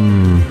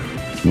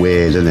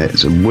 Weird, isn't it?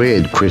 It's a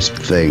weird crisp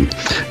thing.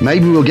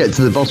 Maybe we'll get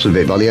to the bottom of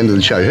it by the end of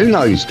the show. Who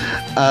knows?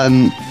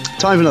 Time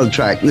for another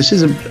track. This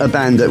is a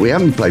band that we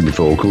haven't played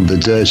before called the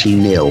Dirty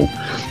Nil.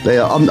 They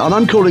are, and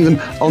I'm calling them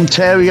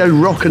Ontario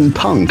Rock and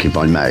Punk, if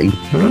I may.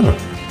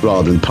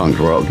 Rather than punk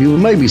rock. You'll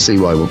maybe see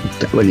why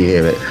when you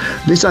hear it.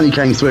 This only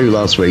came through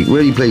last week.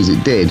 Really pleased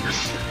it did.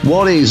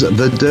 What is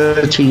the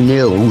Dirty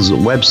Nil's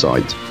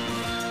website?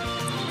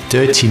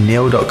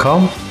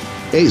 DirtyNil.com?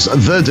 It's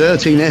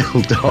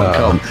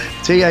thedirtynil.com.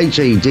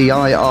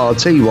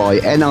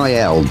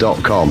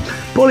 TheDirtynil.com.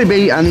 Paulie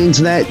B and the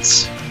internet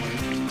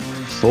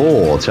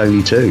for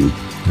Tony 2.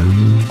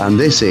 And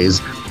this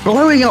is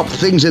Blowing Up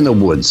Things in the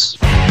Woods.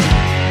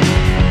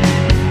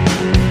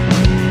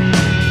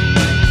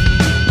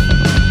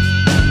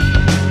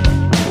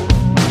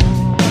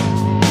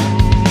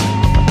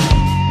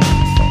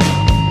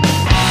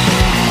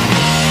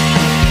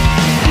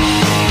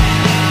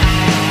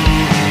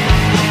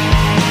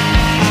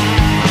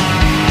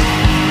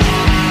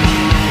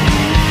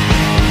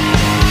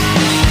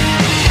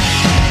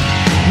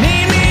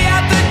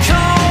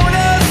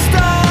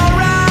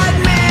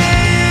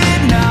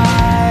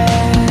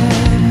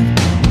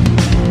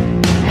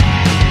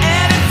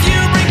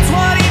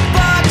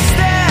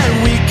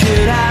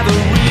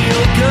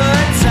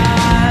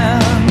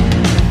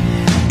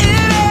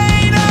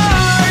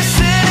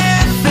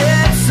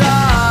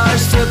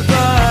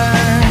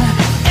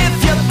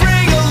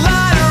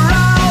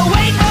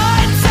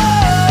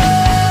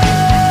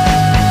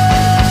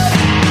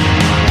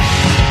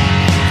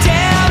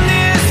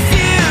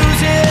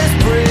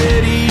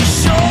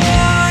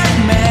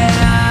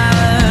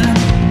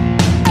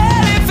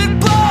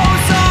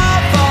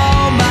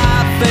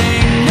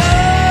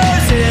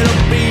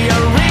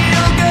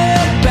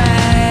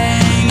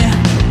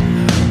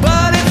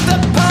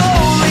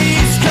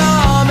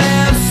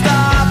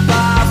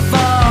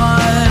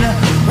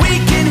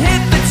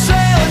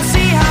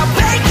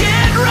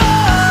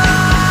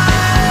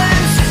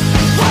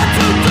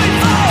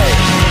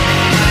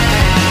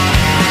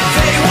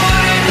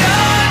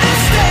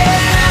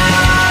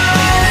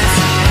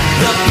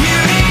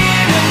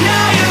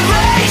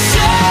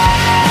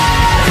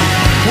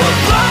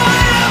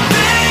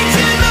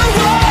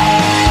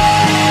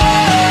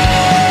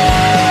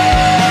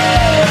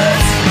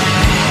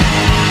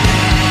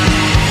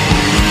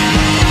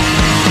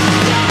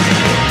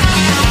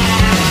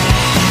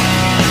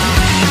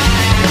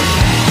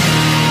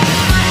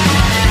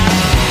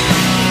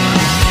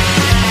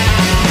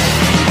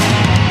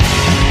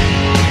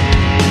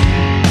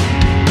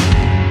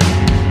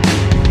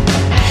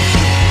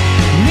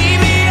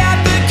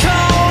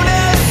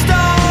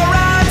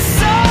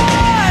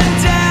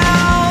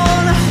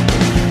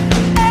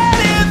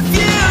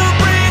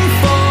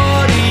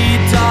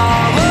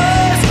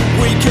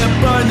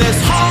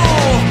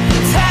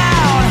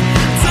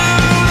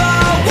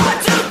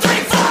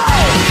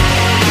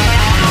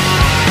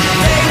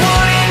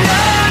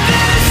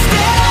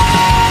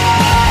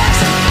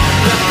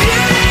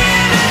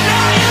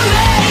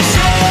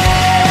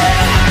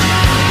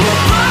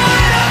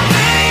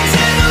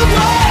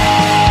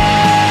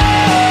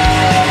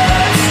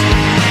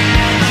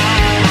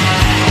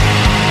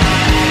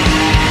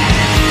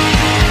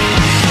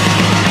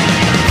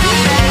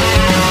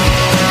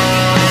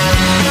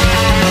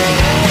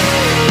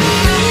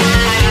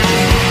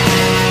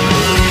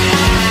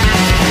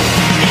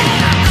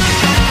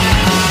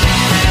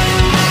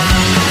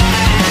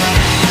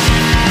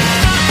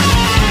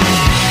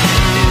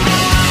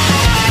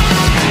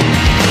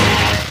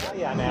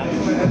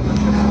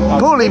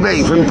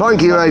 Paulie B from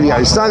Punky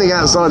Radio, standing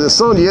outside of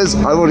Sonia's.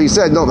 I've already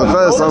said not the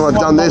first time I've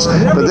done this,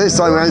 but this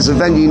time around it's a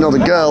venue, not a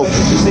girl.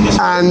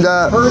 And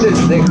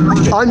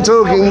I'm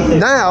talking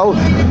now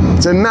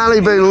to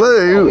Malibu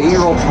Lou,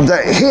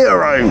 the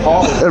hero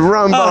of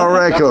Rum Bar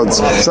Records.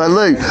 So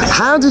Lou,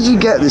 how did you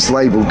get this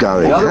label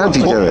going? How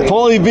did you do it?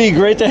 Paulie B,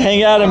 great to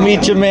hang out and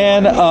meet you,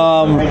 man.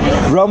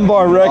 Rum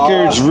Bar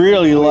Records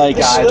really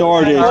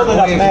started.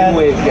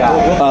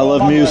 I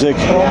love music.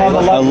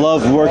 I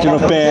love working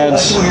with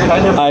bands.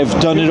 I've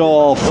done it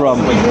all from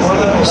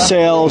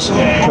sales,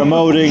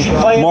 promoting,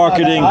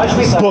 marketing,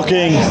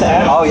 booking,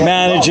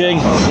 managing,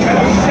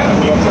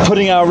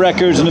 putting out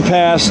records in the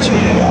past.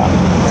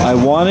 I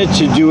wanted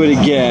to do it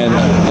again,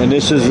 and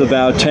this is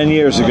about 10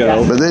 years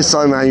ago. But this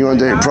time around you want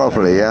to do it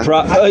properly, yeah?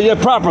 Yeah,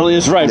 properly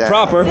is right. Yeah.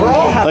 Proper,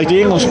 like the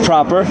English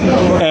proper.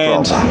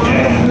 And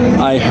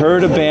I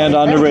heard a band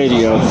on the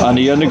radio, on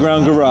the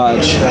Underground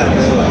Garage,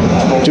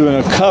 doing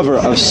a cover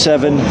of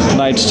 7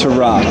 Nights to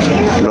Rock.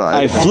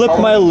 Right. I flipped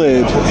my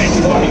lid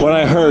when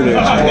I heard it.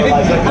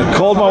 I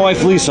called my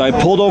wife Lisa. I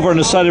pulled over on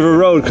the side of a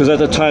road, because at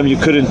the time you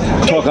couldn't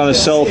talk on a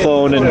cell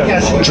phone and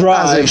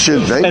drive. As it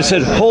should be. And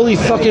said, holy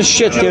fucking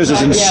shit, there's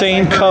this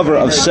insane cover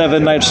of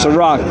 7 Nights to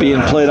Rock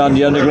being played on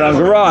the Underground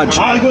Garage.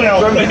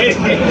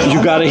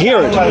 You gotta hear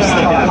it.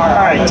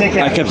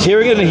 I kept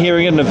hearing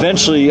it, and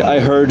eventually I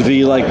heard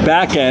the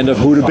back end of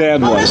who the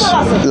band was.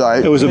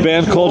 Right. It was a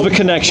band called The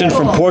Connection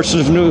from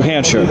Portsmouth, New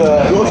Hampshire.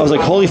 I was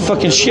like, holy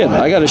fucking shit,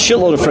 I got a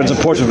shitload of friends in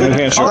Portsmouth, New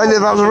Hampshire. They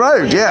live up the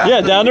road, yeah.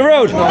 Yeah, down the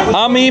road.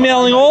 I'm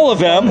emailing all of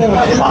them.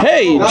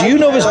 Hey, do you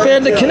know this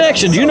band The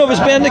Connection? Do you know this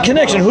band The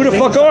Connection? Who the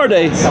fuck are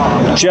they?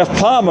 Jeff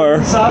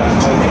Palmer,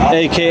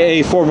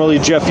 a.k.a. formerly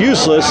Jeff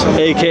Useless,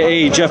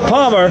 a.k.a. Jeff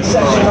Palmer,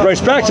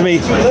 writes back to me,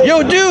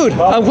 yo, dude,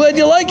 I'm glad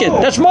you like it.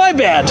 That's my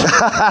band.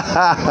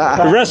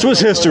 The rest was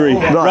history.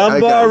 Rum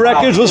Bar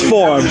Records was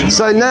formed.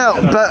 So now,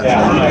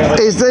 but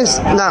is this,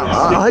 now,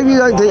 I hope you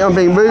don't think I'm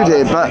being rude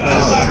here, but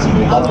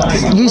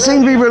you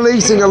seem to be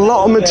releasing a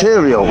lot of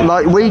material.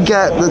 Like, we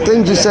get the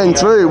things you send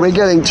through, we're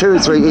getting 2 or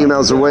 3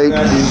 emails a week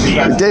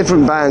with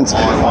different bands.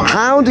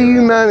 How do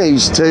you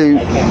manage to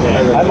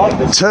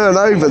turn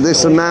over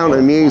this amount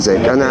of music?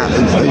 And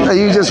are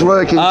you just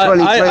working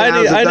 23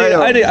 hours a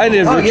day? I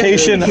need a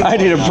vacation. I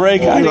need a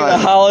break. I need a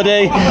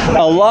holiday.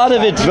 A lot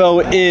of it, though,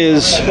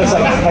 is the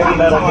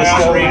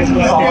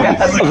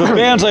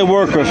bands I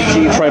work with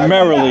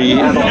primarily.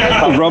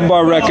 Rum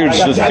Bar Records,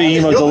 the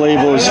theme of the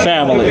label is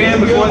family.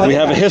 We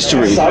have a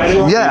history.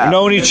 Yeah. We've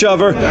known each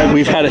other.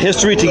 We've had a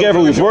history together.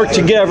 We've worked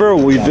together.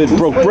 We've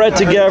broke bread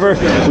together.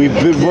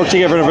 We've worked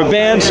together in other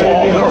bands.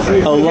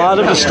 A lot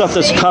of the stuff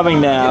that's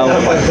coming now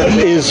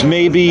is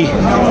maybe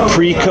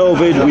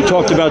pre-COVID. We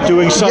talked about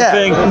doing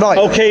something. Yeah, right.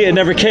 Okay, it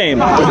never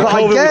came.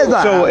 I get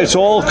that. So it's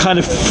all kind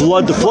of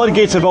the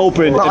floodgates have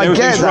opened, and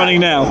everything's running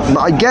now.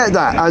 But I get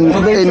that. And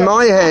in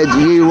my head,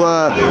 you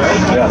were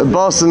a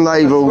Boston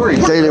label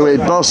dealing with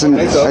Boston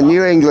and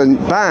New England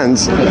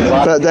bands,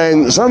 but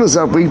then some of the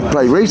stuff we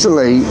played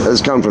recently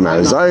has come from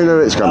Arizona,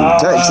 it's come from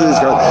Texas.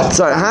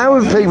 So how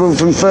have people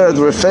from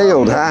further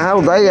afield,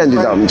 how they ended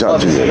up in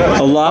touch with you?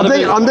 I'm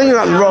thinking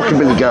about the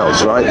Rockabilly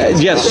Girls, right?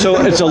 Yes, so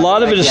a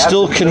lot of it is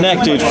still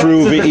connected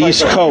through the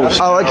East Coast.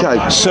 Oh,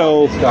 okay.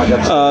 So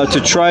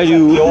to try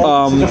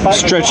to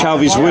stretch how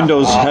these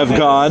windows have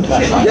gone,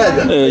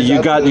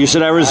 you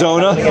said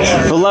Arizona,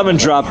 the Lemon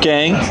Drop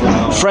Gang,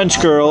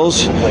 French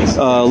Girls.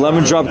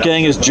 Lemon Drop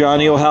Gang is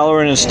Johnny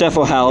O'Halloran and Steph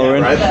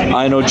O'Halloran.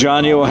 I know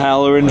Johnny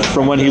O'Halloran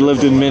from when he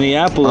lived in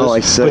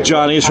Minneapolis, but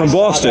Johnny is from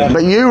Boston.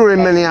 But you were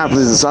in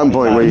Minneapolis at some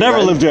point, were you? Never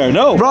lived there,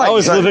 no. Right, I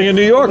was living in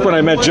New York when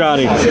I met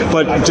Johnny,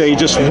 but they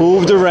just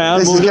moved around.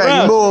 This is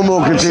getting more and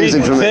more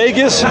confusing for me.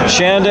 Vegas,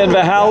 Shandon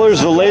the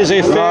Howlers, the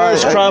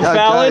Laissez-Fairs, Crown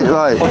Fallon.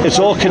 Right. It's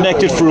all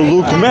connected through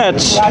Luke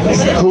Metz,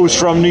 who's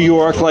from New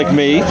York like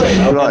me,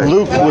 and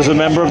Luke was a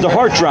member of the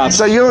Heart Drop.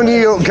 So you're a New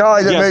York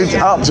guy that moved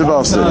up to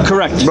Boston?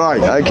 Correct.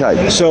 Right,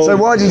 okay. So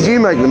why did you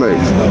make the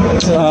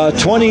move?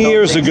 20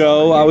 years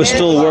ago, I was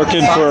still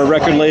working for a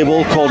record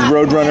label called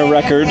Roadrunner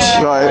Records.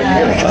 Right.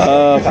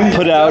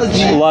 Put out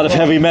a lot of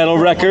heavy metal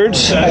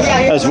records,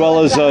 as well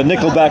as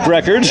Nickelback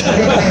records.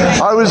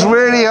 I was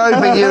really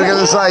hoping you were going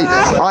to say,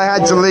 I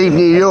had to leave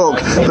New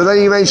York, but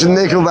then you mentioned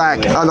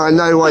Nickelback, and I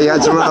know why you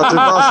had to run up to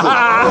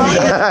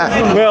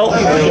Boston. Well,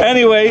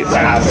 anyway,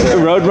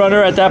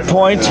 Roadrunner at that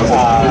point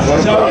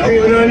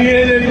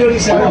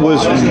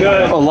was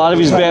a lot of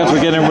these bands were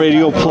getting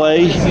radio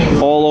play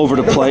all over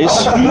the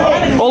place.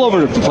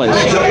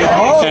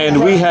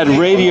 And we had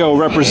radio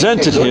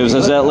representatives,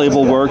 as that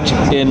label worked,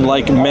 in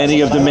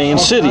many of the main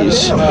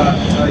cities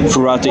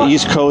throughout the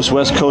East Coast,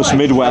 West Coast,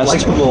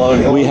 Midwest.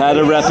 We had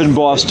a rep in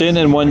Boston,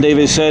 and one day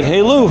they said,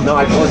 hey Lou,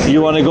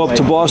 you want to go up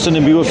to Boston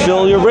and be with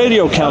Phil, your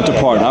radio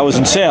counterpart? I was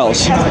in sales.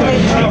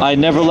 States. I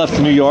never left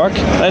New York.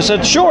 I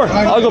said, sure,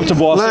 I'll go up to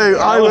Boston. Lou,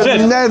 I That was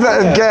would it. never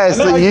have guessed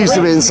that you used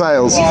to be in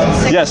sales.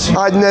 Yes.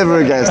 I'd never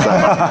have guessed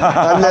that.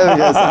 I'd never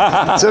guessed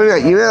that. So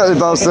anyway, you're out of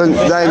Boston,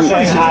 then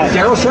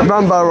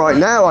Rumbar right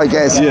now, I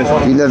guess. Yes.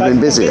 You've never been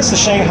busier.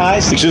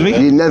 Excuse me?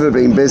 You've never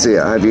been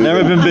busier, have you?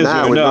 Never been busier.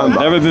 Now with No, Rumbar.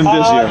 never been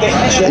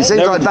busier. It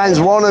seems like bands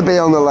want to be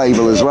on the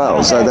label as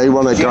well, so they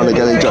want to kind of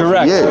get in touch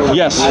Correct. with you.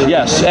 Yes,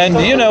 yes. And,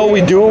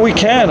 we do what we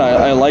can.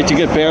 I like to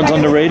get bands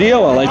on the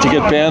radio. I like to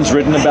get bands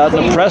written about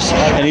in the press.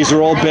 And these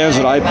are all bands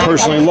that I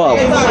personally love.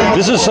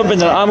 This is something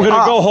that I'm going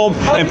to go home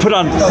and put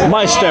on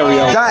my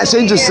stereo. That's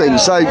interesting.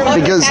 So,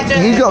 because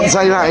you've got the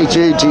same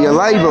attitude to your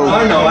label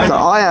that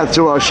I have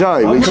to our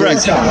show, which Correct.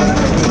 is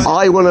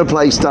I want to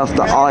play stuff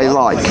that I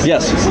like.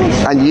 Yes.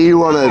 And you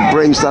want to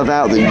bring stuff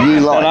out that you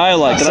like. That I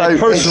like, that I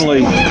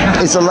personally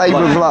It's a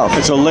labour of love.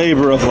 It's a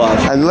labor of love.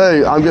 And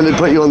Lou, I'm going to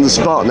put you on the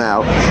spot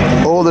now.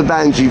 All the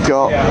bands you've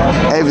got,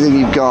 everything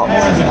you've got,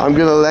 I'm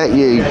going to let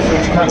you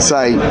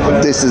say,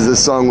 this is the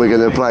song we're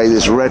going to play,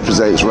 this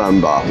represents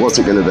Rumbar. What's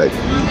it going to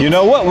be? You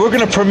know what? We're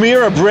going to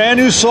premiere a brand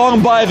new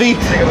song by the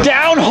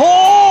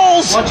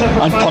Downholes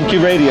on Punky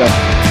Radio.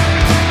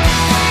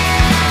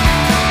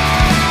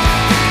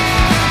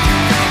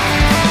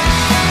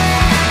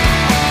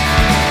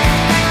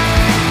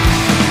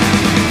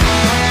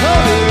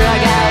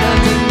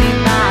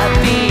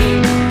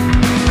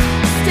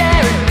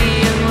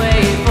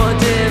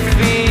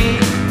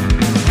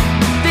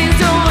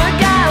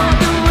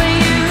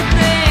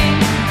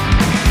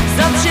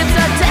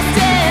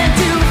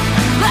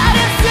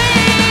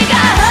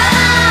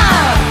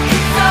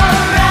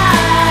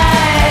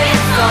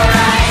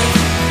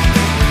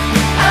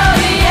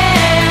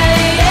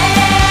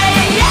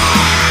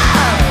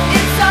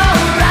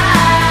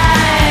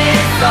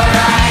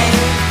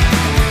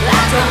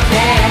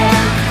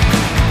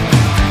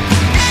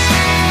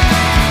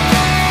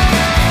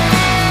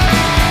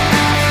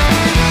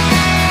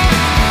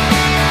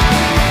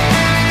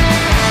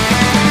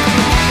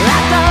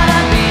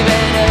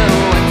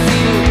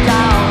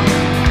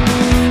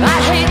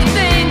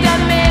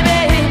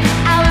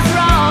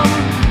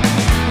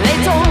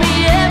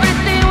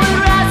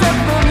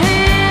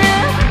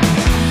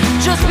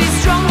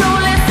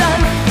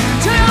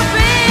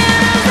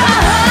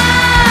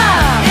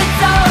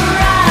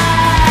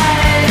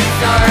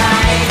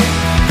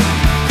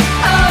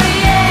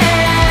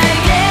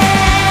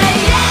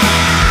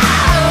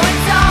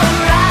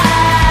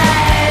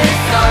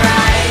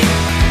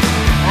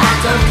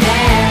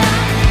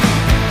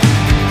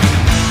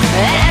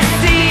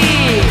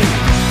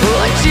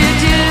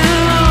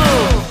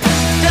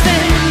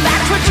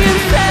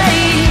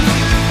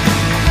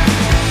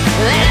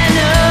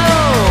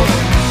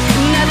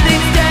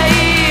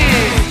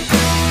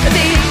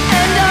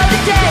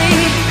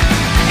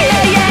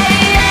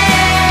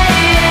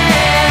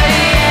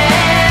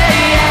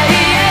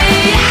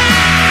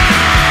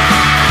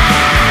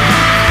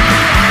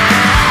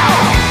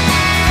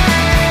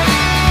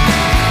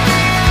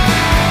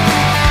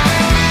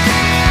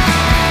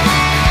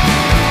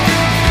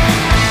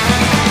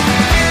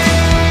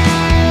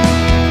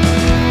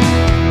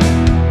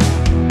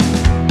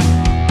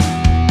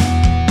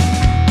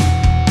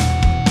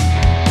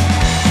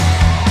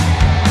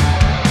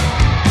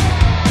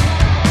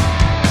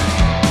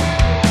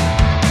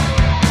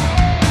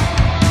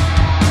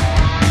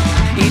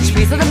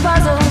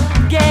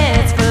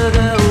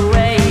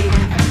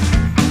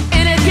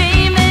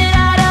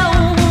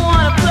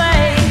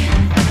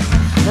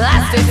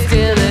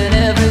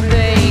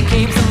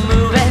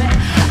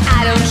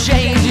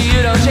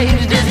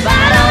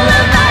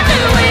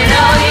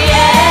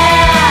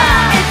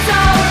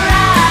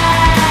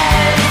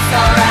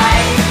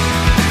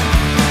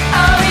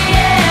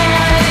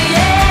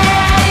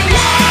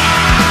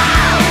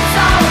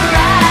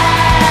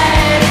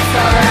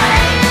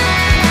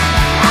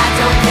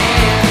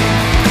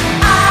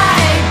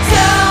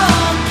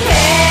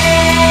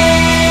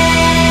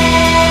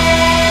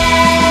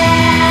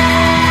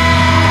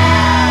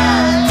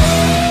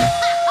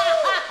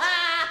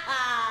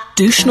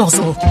 Du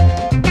Schnozzle.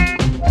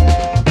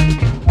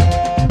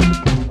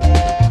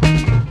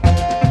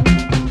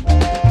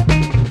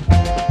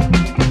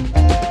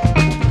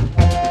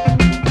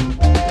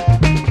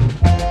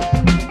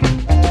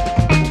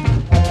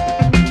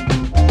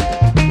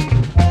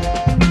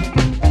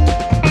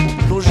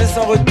 Plongée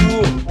sans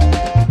retour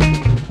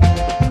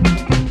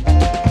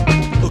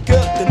au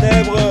cœur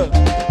ténèbres,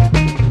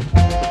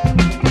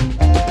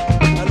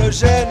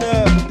 halogène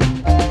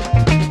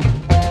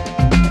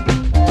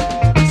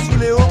sous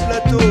les hauts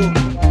plateaux.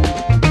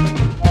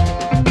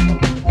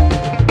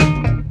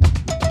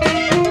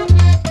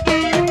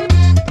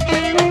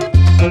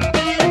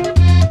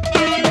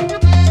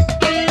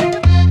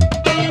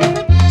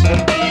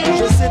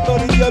 Je sais pas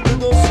les diables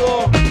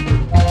dansant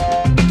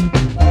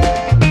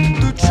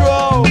tout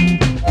chaud.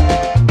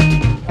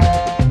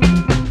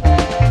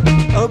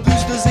 Un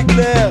bus de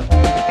éclairs,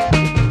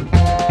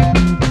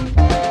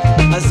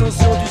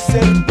 ascension du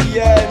serpiente.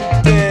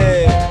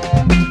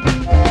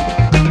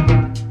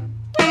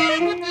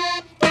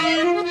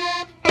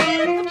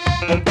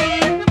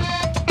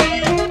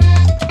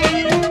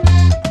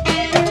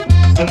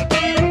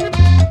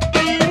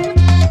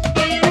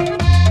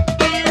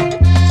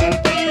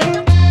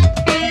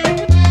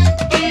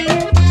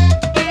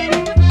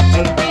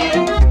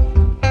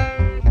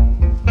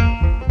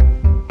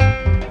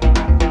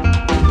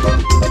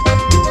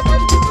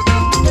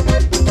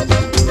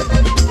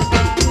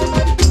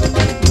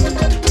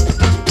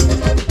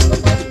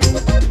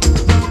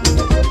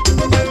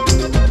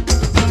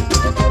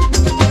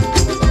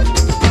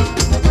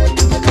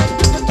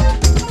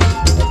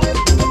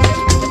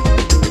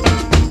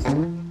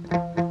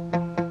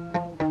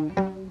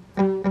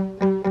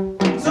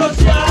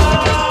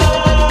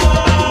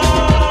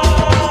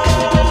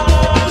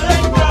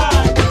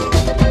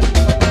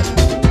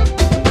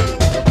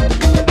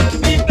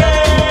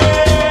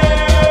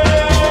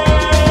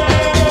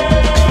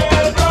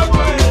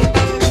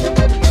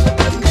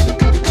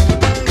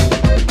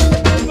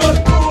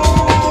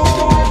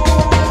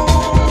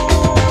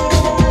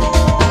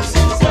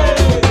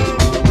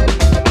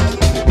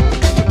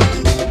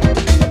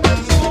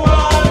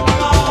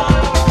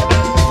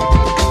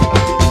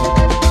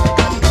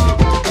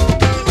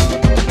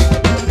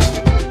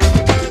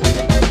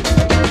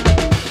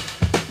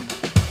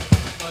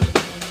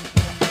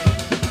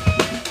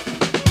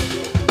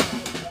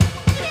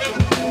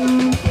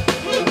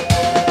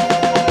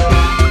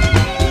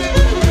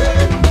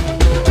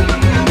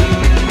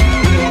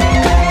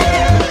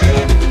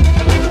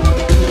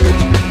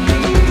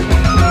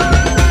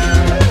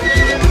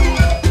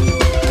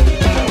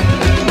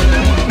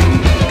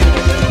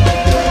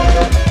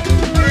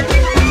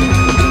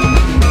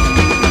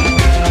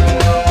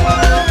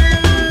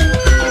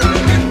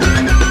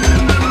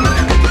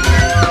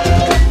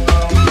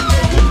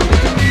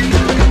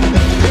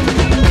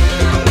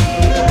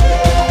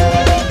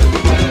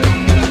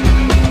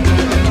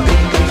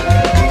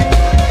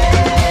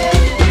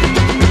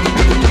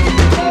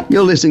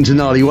 you're listening to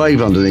Gnarly Wave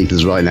underneath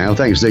us right now.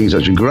 Thanks for doing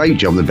such a great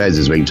job on the beds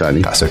this week,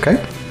 Tony. That's okay.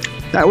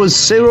 That was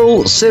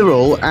Cyril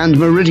and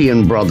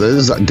Meridian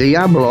Brothers,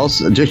 Diablos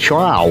de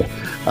Chau.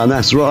 And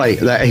that's right,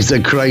 that is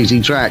a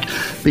crazy track,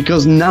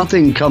 because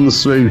nothing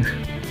comes through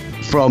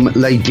from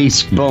Les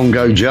Disques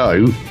Bongo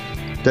Joe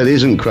that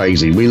isn't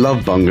crazy. We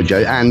love Bongo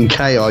Joe. And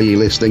Kay, are you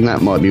listening?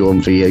 That might be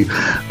one for you.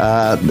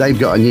 They've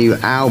got a new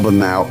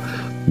album out,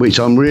 which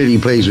I'm really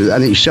pleased with,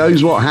 and it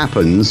shows what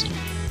happens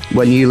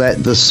when you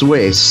let the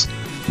Swiss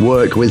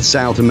work with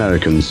South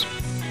Americans.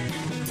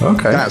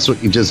 Okay. That's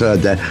what you've just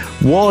heard there.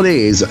 What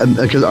is,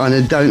 because I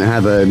don't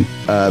have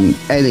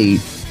any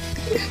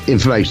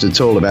information at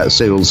all about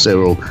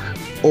Cyril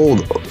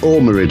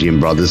or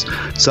Meridian Brothers,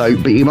 so,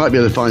 but you might be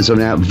able to find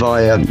something out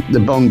via the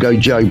Bongo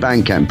Joe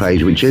Bandcamp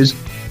page, which is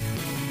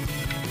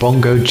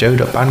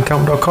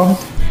bongojoe.bandcamp.com.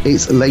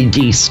 It's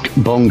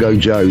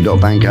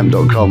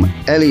lesdisquebongojoe.bandcamp.com.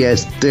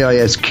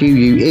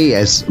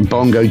 LESDISQUES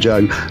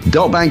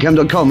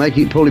bongojoe.bandcamp.com. Make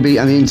it probably be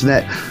on the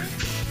internet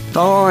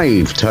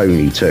 5,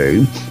 Tony,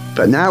 too.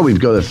 But now we've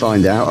got to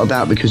find out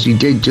about, because you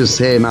did just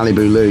hear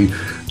Malibu Lou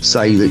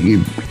say that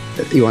you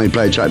wanted to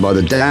play a track by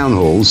the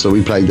Downhalls, so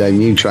we played their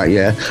new track.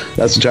 Yeah,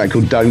 that's a track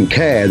called Don't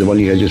Care, the one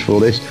you heard just for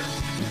this.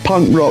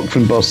 Punk rock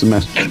from Boston,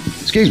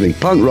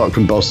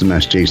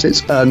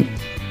 Massachusetts.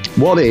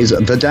 What is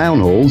the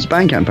Downhalls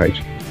Bandcamp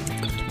page?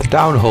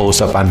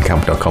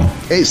 Downhalls.bandcamp.com.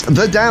 It's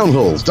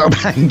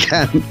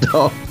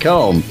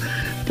thedownhalls.bandcamp.com.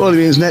 Probably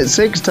means net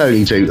 6,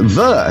 Tony, too.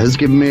 The has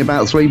given me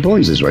about 3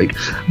 points this week.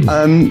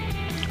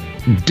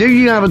 Do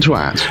you have a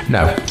twat?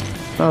 No.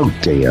 Oh,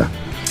 dear.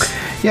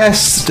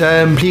 Yes,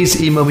 please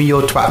email me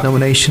your twat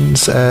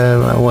nominations.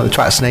 I want the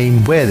twat's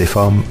name, where they're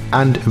from,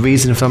 and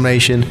reason for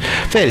nomination.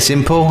 Fairly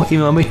simple.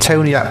 Email me,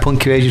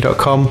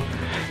 tony@punkyradio.com.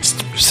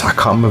 I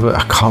can't remember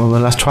when the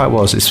last twat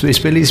was. It's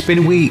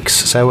been weeks.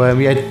 So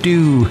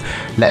do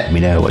let me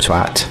know what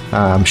twat.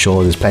 I'm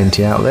sure there's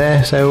plenty out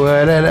there. So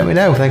let me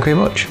know. Thank you very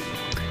much.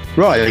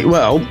 Right.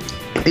 Well,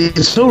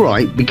 it's all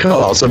right,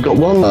 because I've got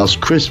one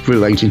last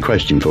crisp-related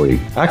question for you.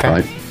 Okay.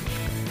 Right.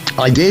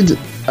 I did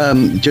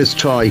just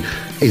try,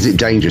 is it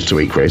dangerous to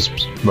eat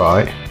crisps?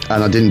 Right.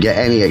 And I didn't get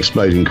any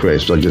exploding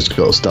crisps. I just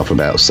got stuff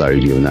about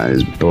sodium, and that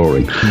is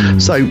boring.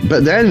 So,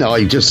 but then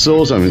I just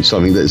saw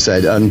something that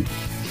said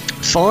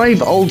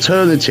 5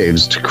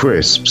 alternatives to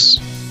crisps.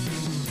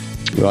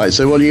 Right,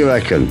 so what do you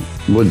reckon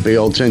would be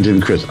alternative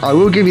to crisps? I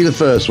will give you the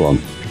first one.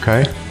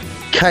 Okay.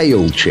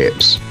 Kale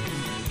chips.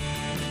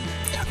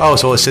 Oh,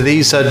 so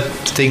these are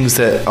things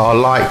that are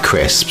like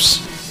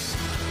crisps.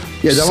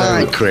 Yeah, they're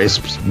like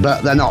crisps,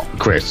 but they're not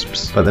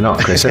crisps. So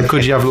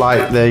could you have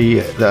like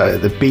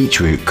the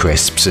beetroot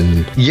crisps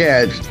and?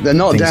 Yeah, they're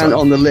not down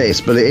on the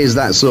list, but it is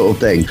that sort of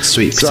thing.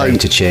 Sweet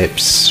potato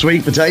chips.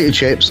 Sweet potato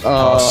chips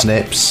are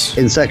parsnips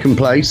in second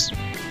place.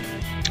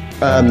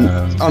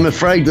 I'm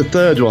afraid the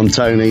third one,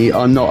 Tony,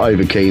 I'm not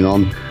over keen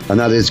on, and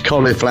that is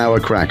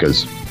cauliflower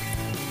crackers.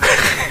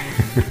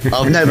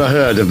 I've never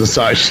heard of the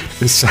such.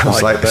 It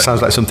sounds like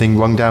something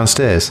wrong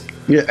downstairs.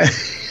 Yeah.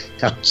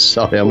 I'm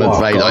sorry, I'm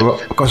afraid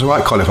I've got some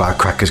right cauliflower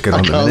crackers going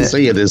on. I can't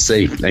see you this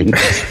evening.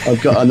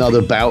 I've got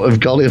another bout of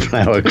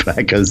cauliflower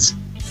crackers.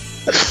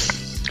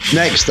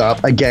 Next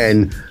up,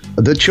 again,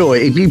 the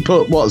choice. If you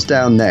put what's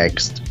down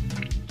next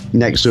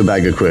to a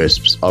bag of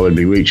crisps, I would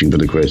be reaching for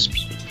the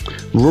crisps.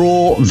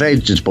 Raw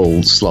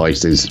vegetable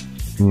slices.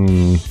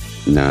 No,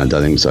 I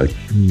don't think so.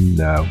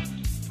 No,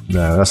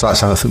 that's like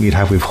something you'd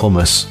have with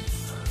hummus.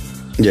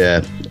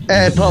 Yeah.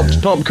 Air popped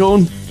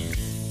popcorn.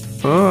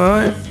 All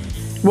right.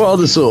 What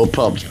other sort of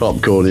popped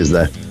popcorn is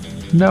there?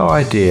 No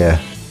idea.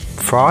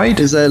 Fried?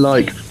 Is there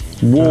like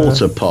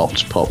water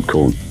popped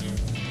popcorn?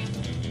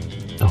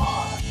 No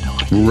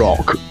idea.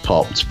 Rock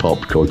popped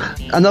popcorn.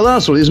 And the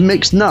last one is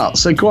mixed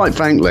nuts. So quite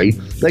frankly,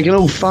 they can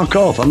all fuck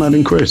off. I'm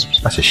having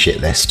crisps. That's a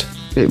shit list.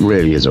 It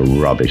really is a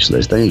rubbish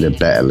list. They need a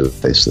better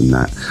list than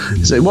that.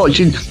 So what they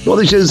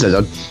should have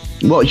said,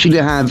 what should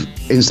you have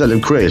instead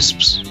of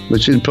crisps? They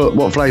should put,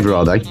 what flavour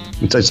are they?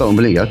 They'd say salt and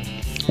vinegar.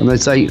 And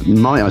they'd say,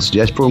 might I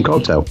suggest prawn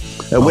cocktail?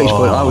 At which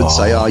point I would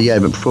say, yeah,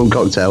 but prawn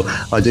cocktail,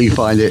 I do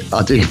find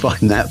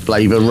that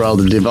flavour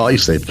rather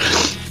divisive.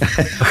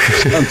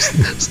 I'm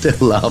still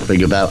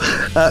laughing about.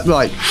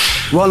 Right,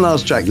 one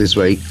last track this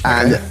week,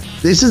 and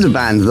this is a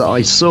band that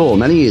I saw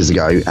many years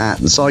ago at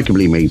the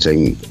Psychobilly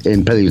meeting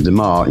in Peña de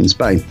Mar in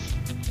Spain.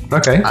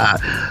 Okay.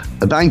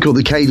 A band called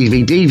the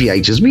KDV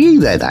Deviators. Were you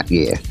there that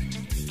year?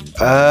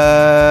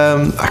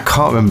 I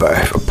can't remember.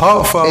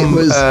 Apart from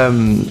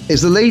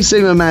it's the lead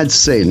singer Mad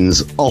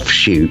Sin's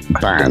offshoot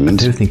band. I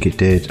don't think it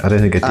did. I don't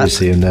think I did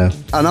see him there.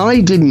 And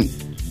I didn't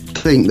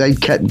think they'd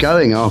kept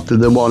going after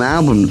the one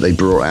album that they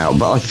brought out,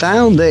 but I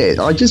found it.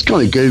 I just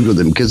kind of googled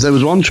them because there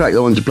was one track I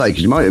wanted to play,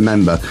 because you might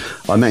remember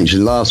I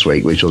mentioned last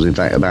week, which was in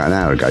fact about an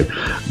hour ago,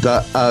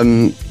 that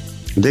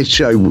this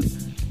show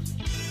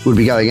would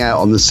be going out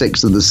on the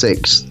 6th of the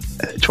 6th,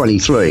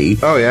 23.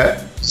 Oh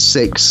yeah.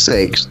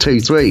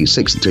 6623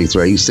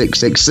 623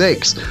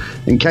 666,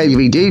 and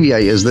KDV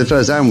Deviators, their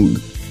first album,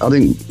 I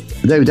think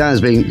they were down as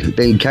being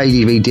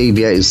KDV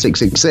Deviators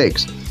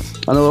 666.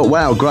 And I thought,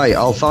 wow, great,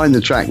 I'll find the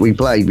track we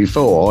played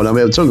before and I'll be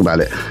able to talk about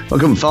it. I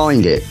couldn't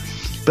find it.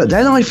 But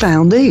then I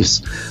found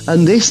this,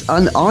 and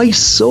I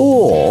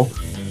saw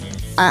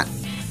at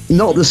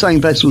not the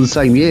same festival the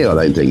same year, I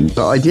don't think,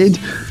 but I did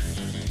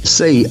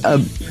see a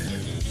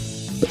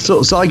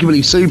sort of psychobilly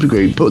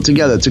supergroup put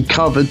together to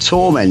cover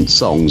Torment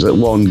songs at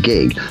one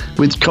gig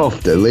with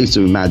Kofta,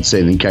 Lisa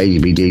Madsen and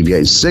KDB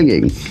Deviators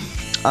singing.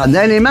 And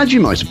then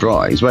imagine my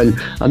surprise when,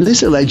 and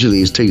this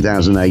allegedly is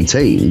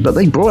 2018, but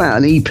they brought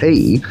out an EP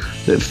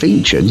that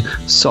featured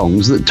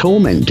songs that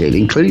Torment did,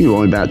 including the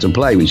one I'm about to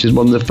play, which is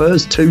one of the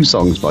first 2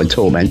 songs by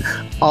Torment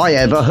I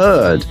ever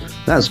heard.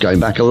 That's going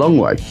back a long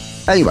way.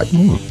 Anyway,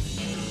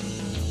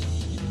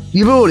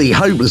 you've already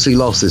hopelessly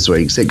lost this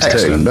week,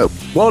 6-2, but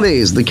what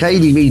is the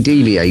KDV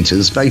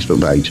Deviators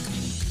Facebook page?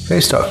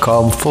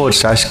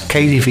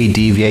 Facebook.com/KDV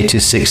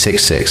Deviators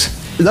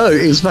 666. No,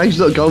 it's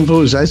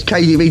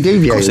facebook.com/KDV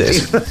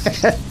Deviators.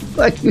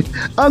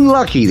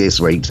 Unlucky this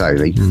week,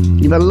 Tony.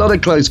 You've had a lot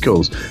of close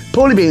calls.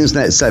 Paulie B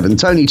Internet 7,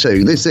 Tony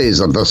 2. This is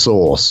The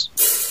Source.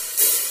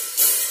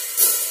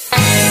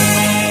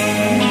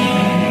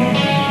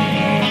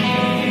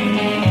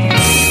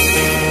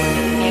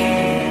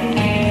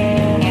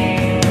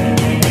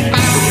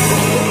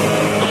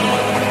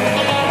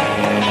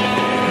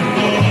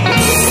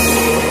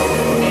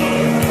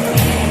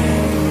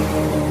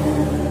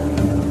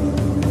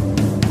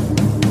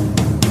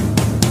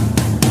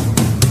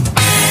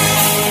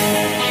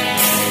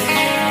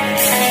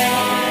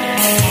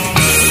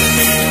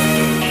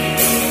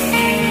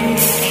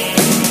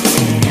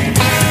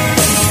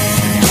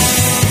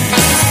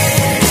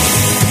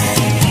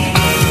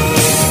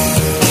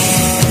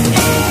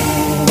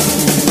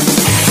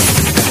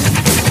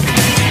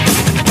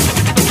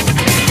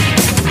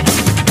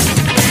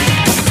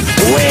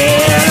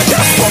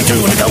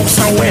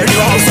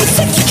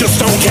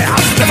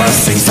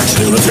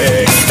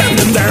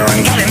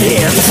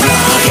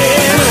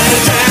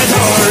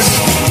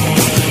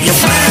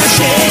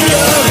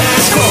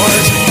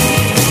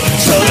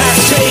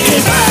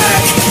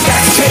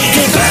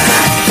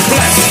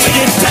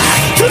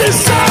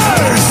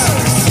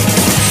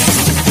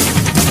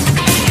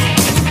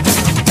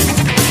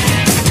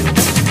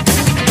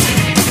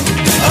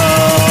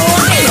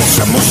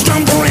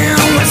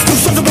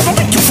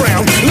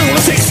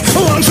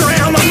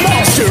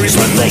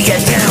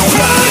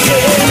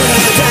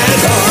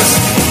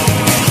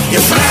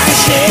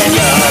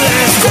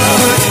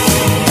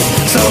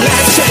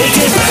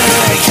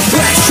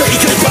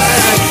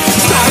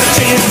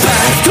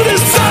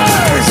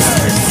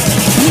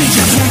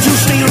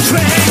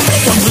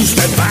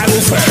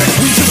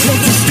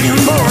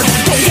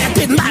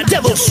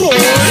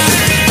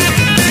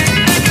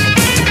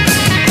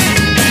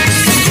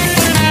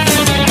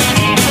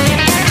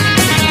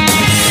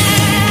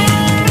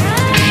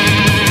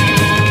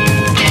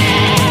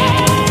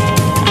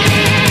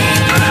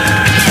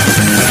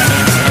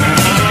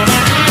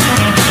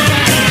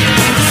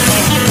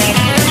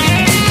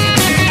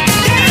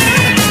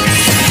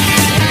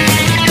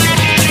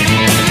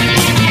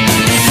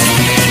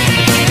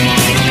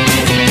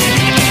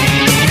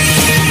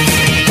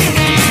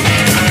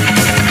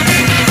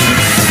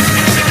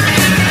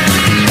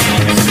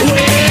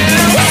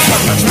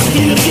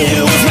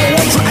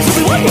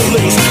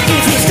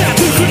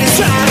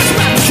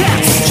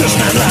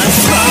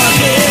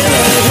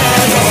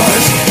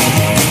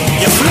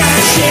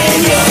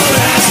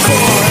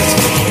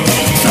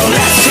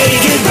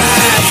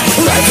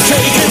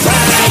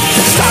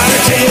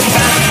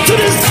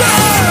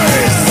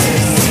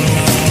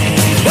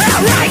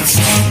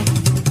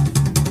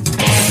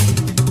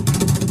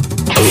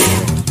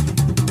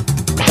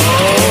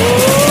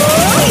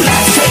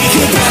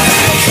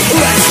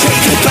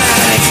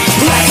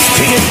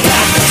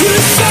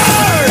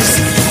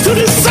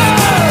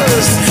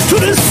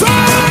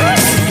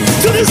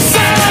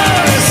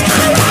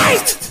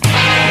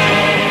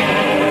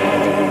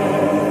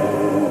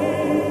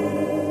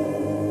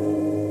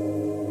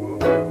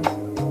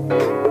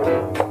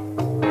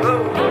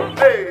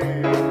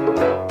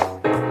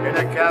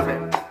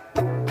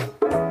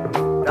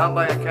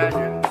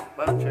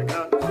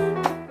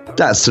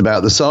 That's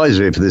about the size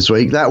of it for this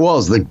week. That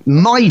was the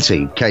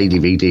mighty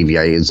KDV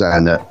Deviators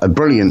and a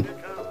brilliant,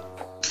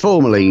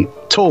 formerly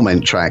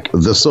Torment track,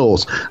 The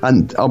Source.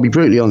 And I'll be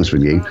brutally honest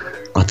with you,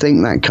 I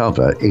think that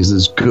cover is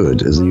as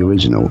good as the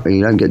original. And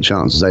you don't get a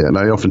chance to say that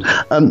very often.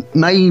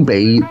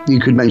 Maybe you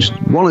could mention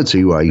 1 or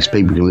 2 ways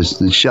people can listen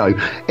to the show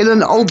in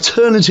an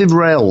alternative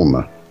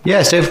realm.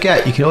 Yes, don't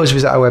forget, you can always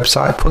visit our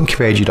website,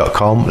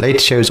 punkyradio.com.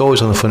 Latest shows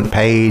always on the front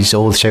page,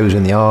 all the shows are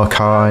in the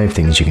archive,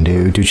 things you can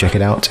do check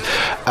it out.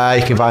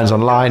 You can find us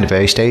online at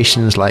various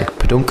stations like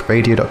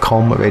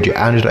padunkradio.com,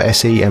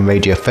 radioandrew.se and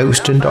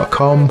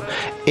radiofolston.com.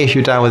 If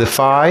you're down with the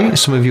Fi,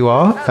 some of you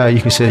are,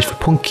 you can search for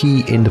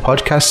Punky in the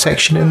podcast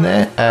section in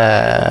there.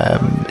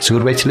 It's a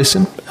good way to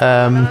listen.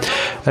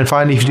 And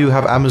finally, if you do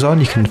have Amazon,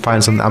 you can find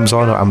us on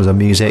Amazon or Amazon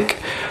Music.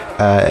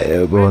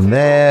 We're on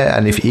there,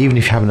 and even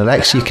if you have an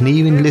Alexa, you can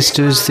even listen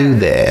to us through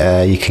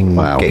there. You can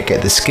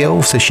get the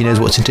skill, so she knows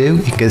what to do.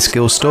 You can go to the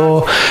skill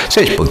store,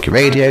 search Punky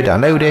Radio,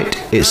 download it.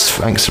 It's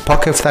thanks to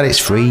Poco for that. It's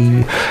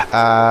free,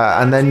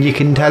 and then you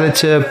can tell her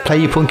to play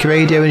your Punky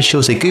Radio, and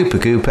she'll say Gooper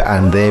Gooper,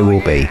 and there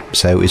will be.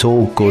 So it's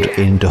all good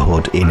in the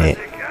hood in it.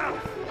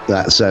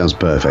 That sounds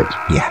perfect.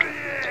 Yeah.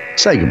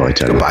 Say goodbye,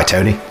 Tony. Goodbye,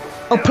 Tony.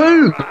 A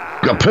poog!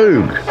 A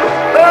poog!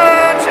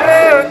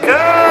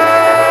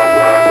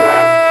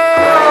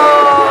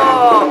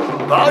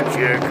 But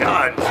you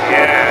can't,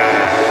 yeah.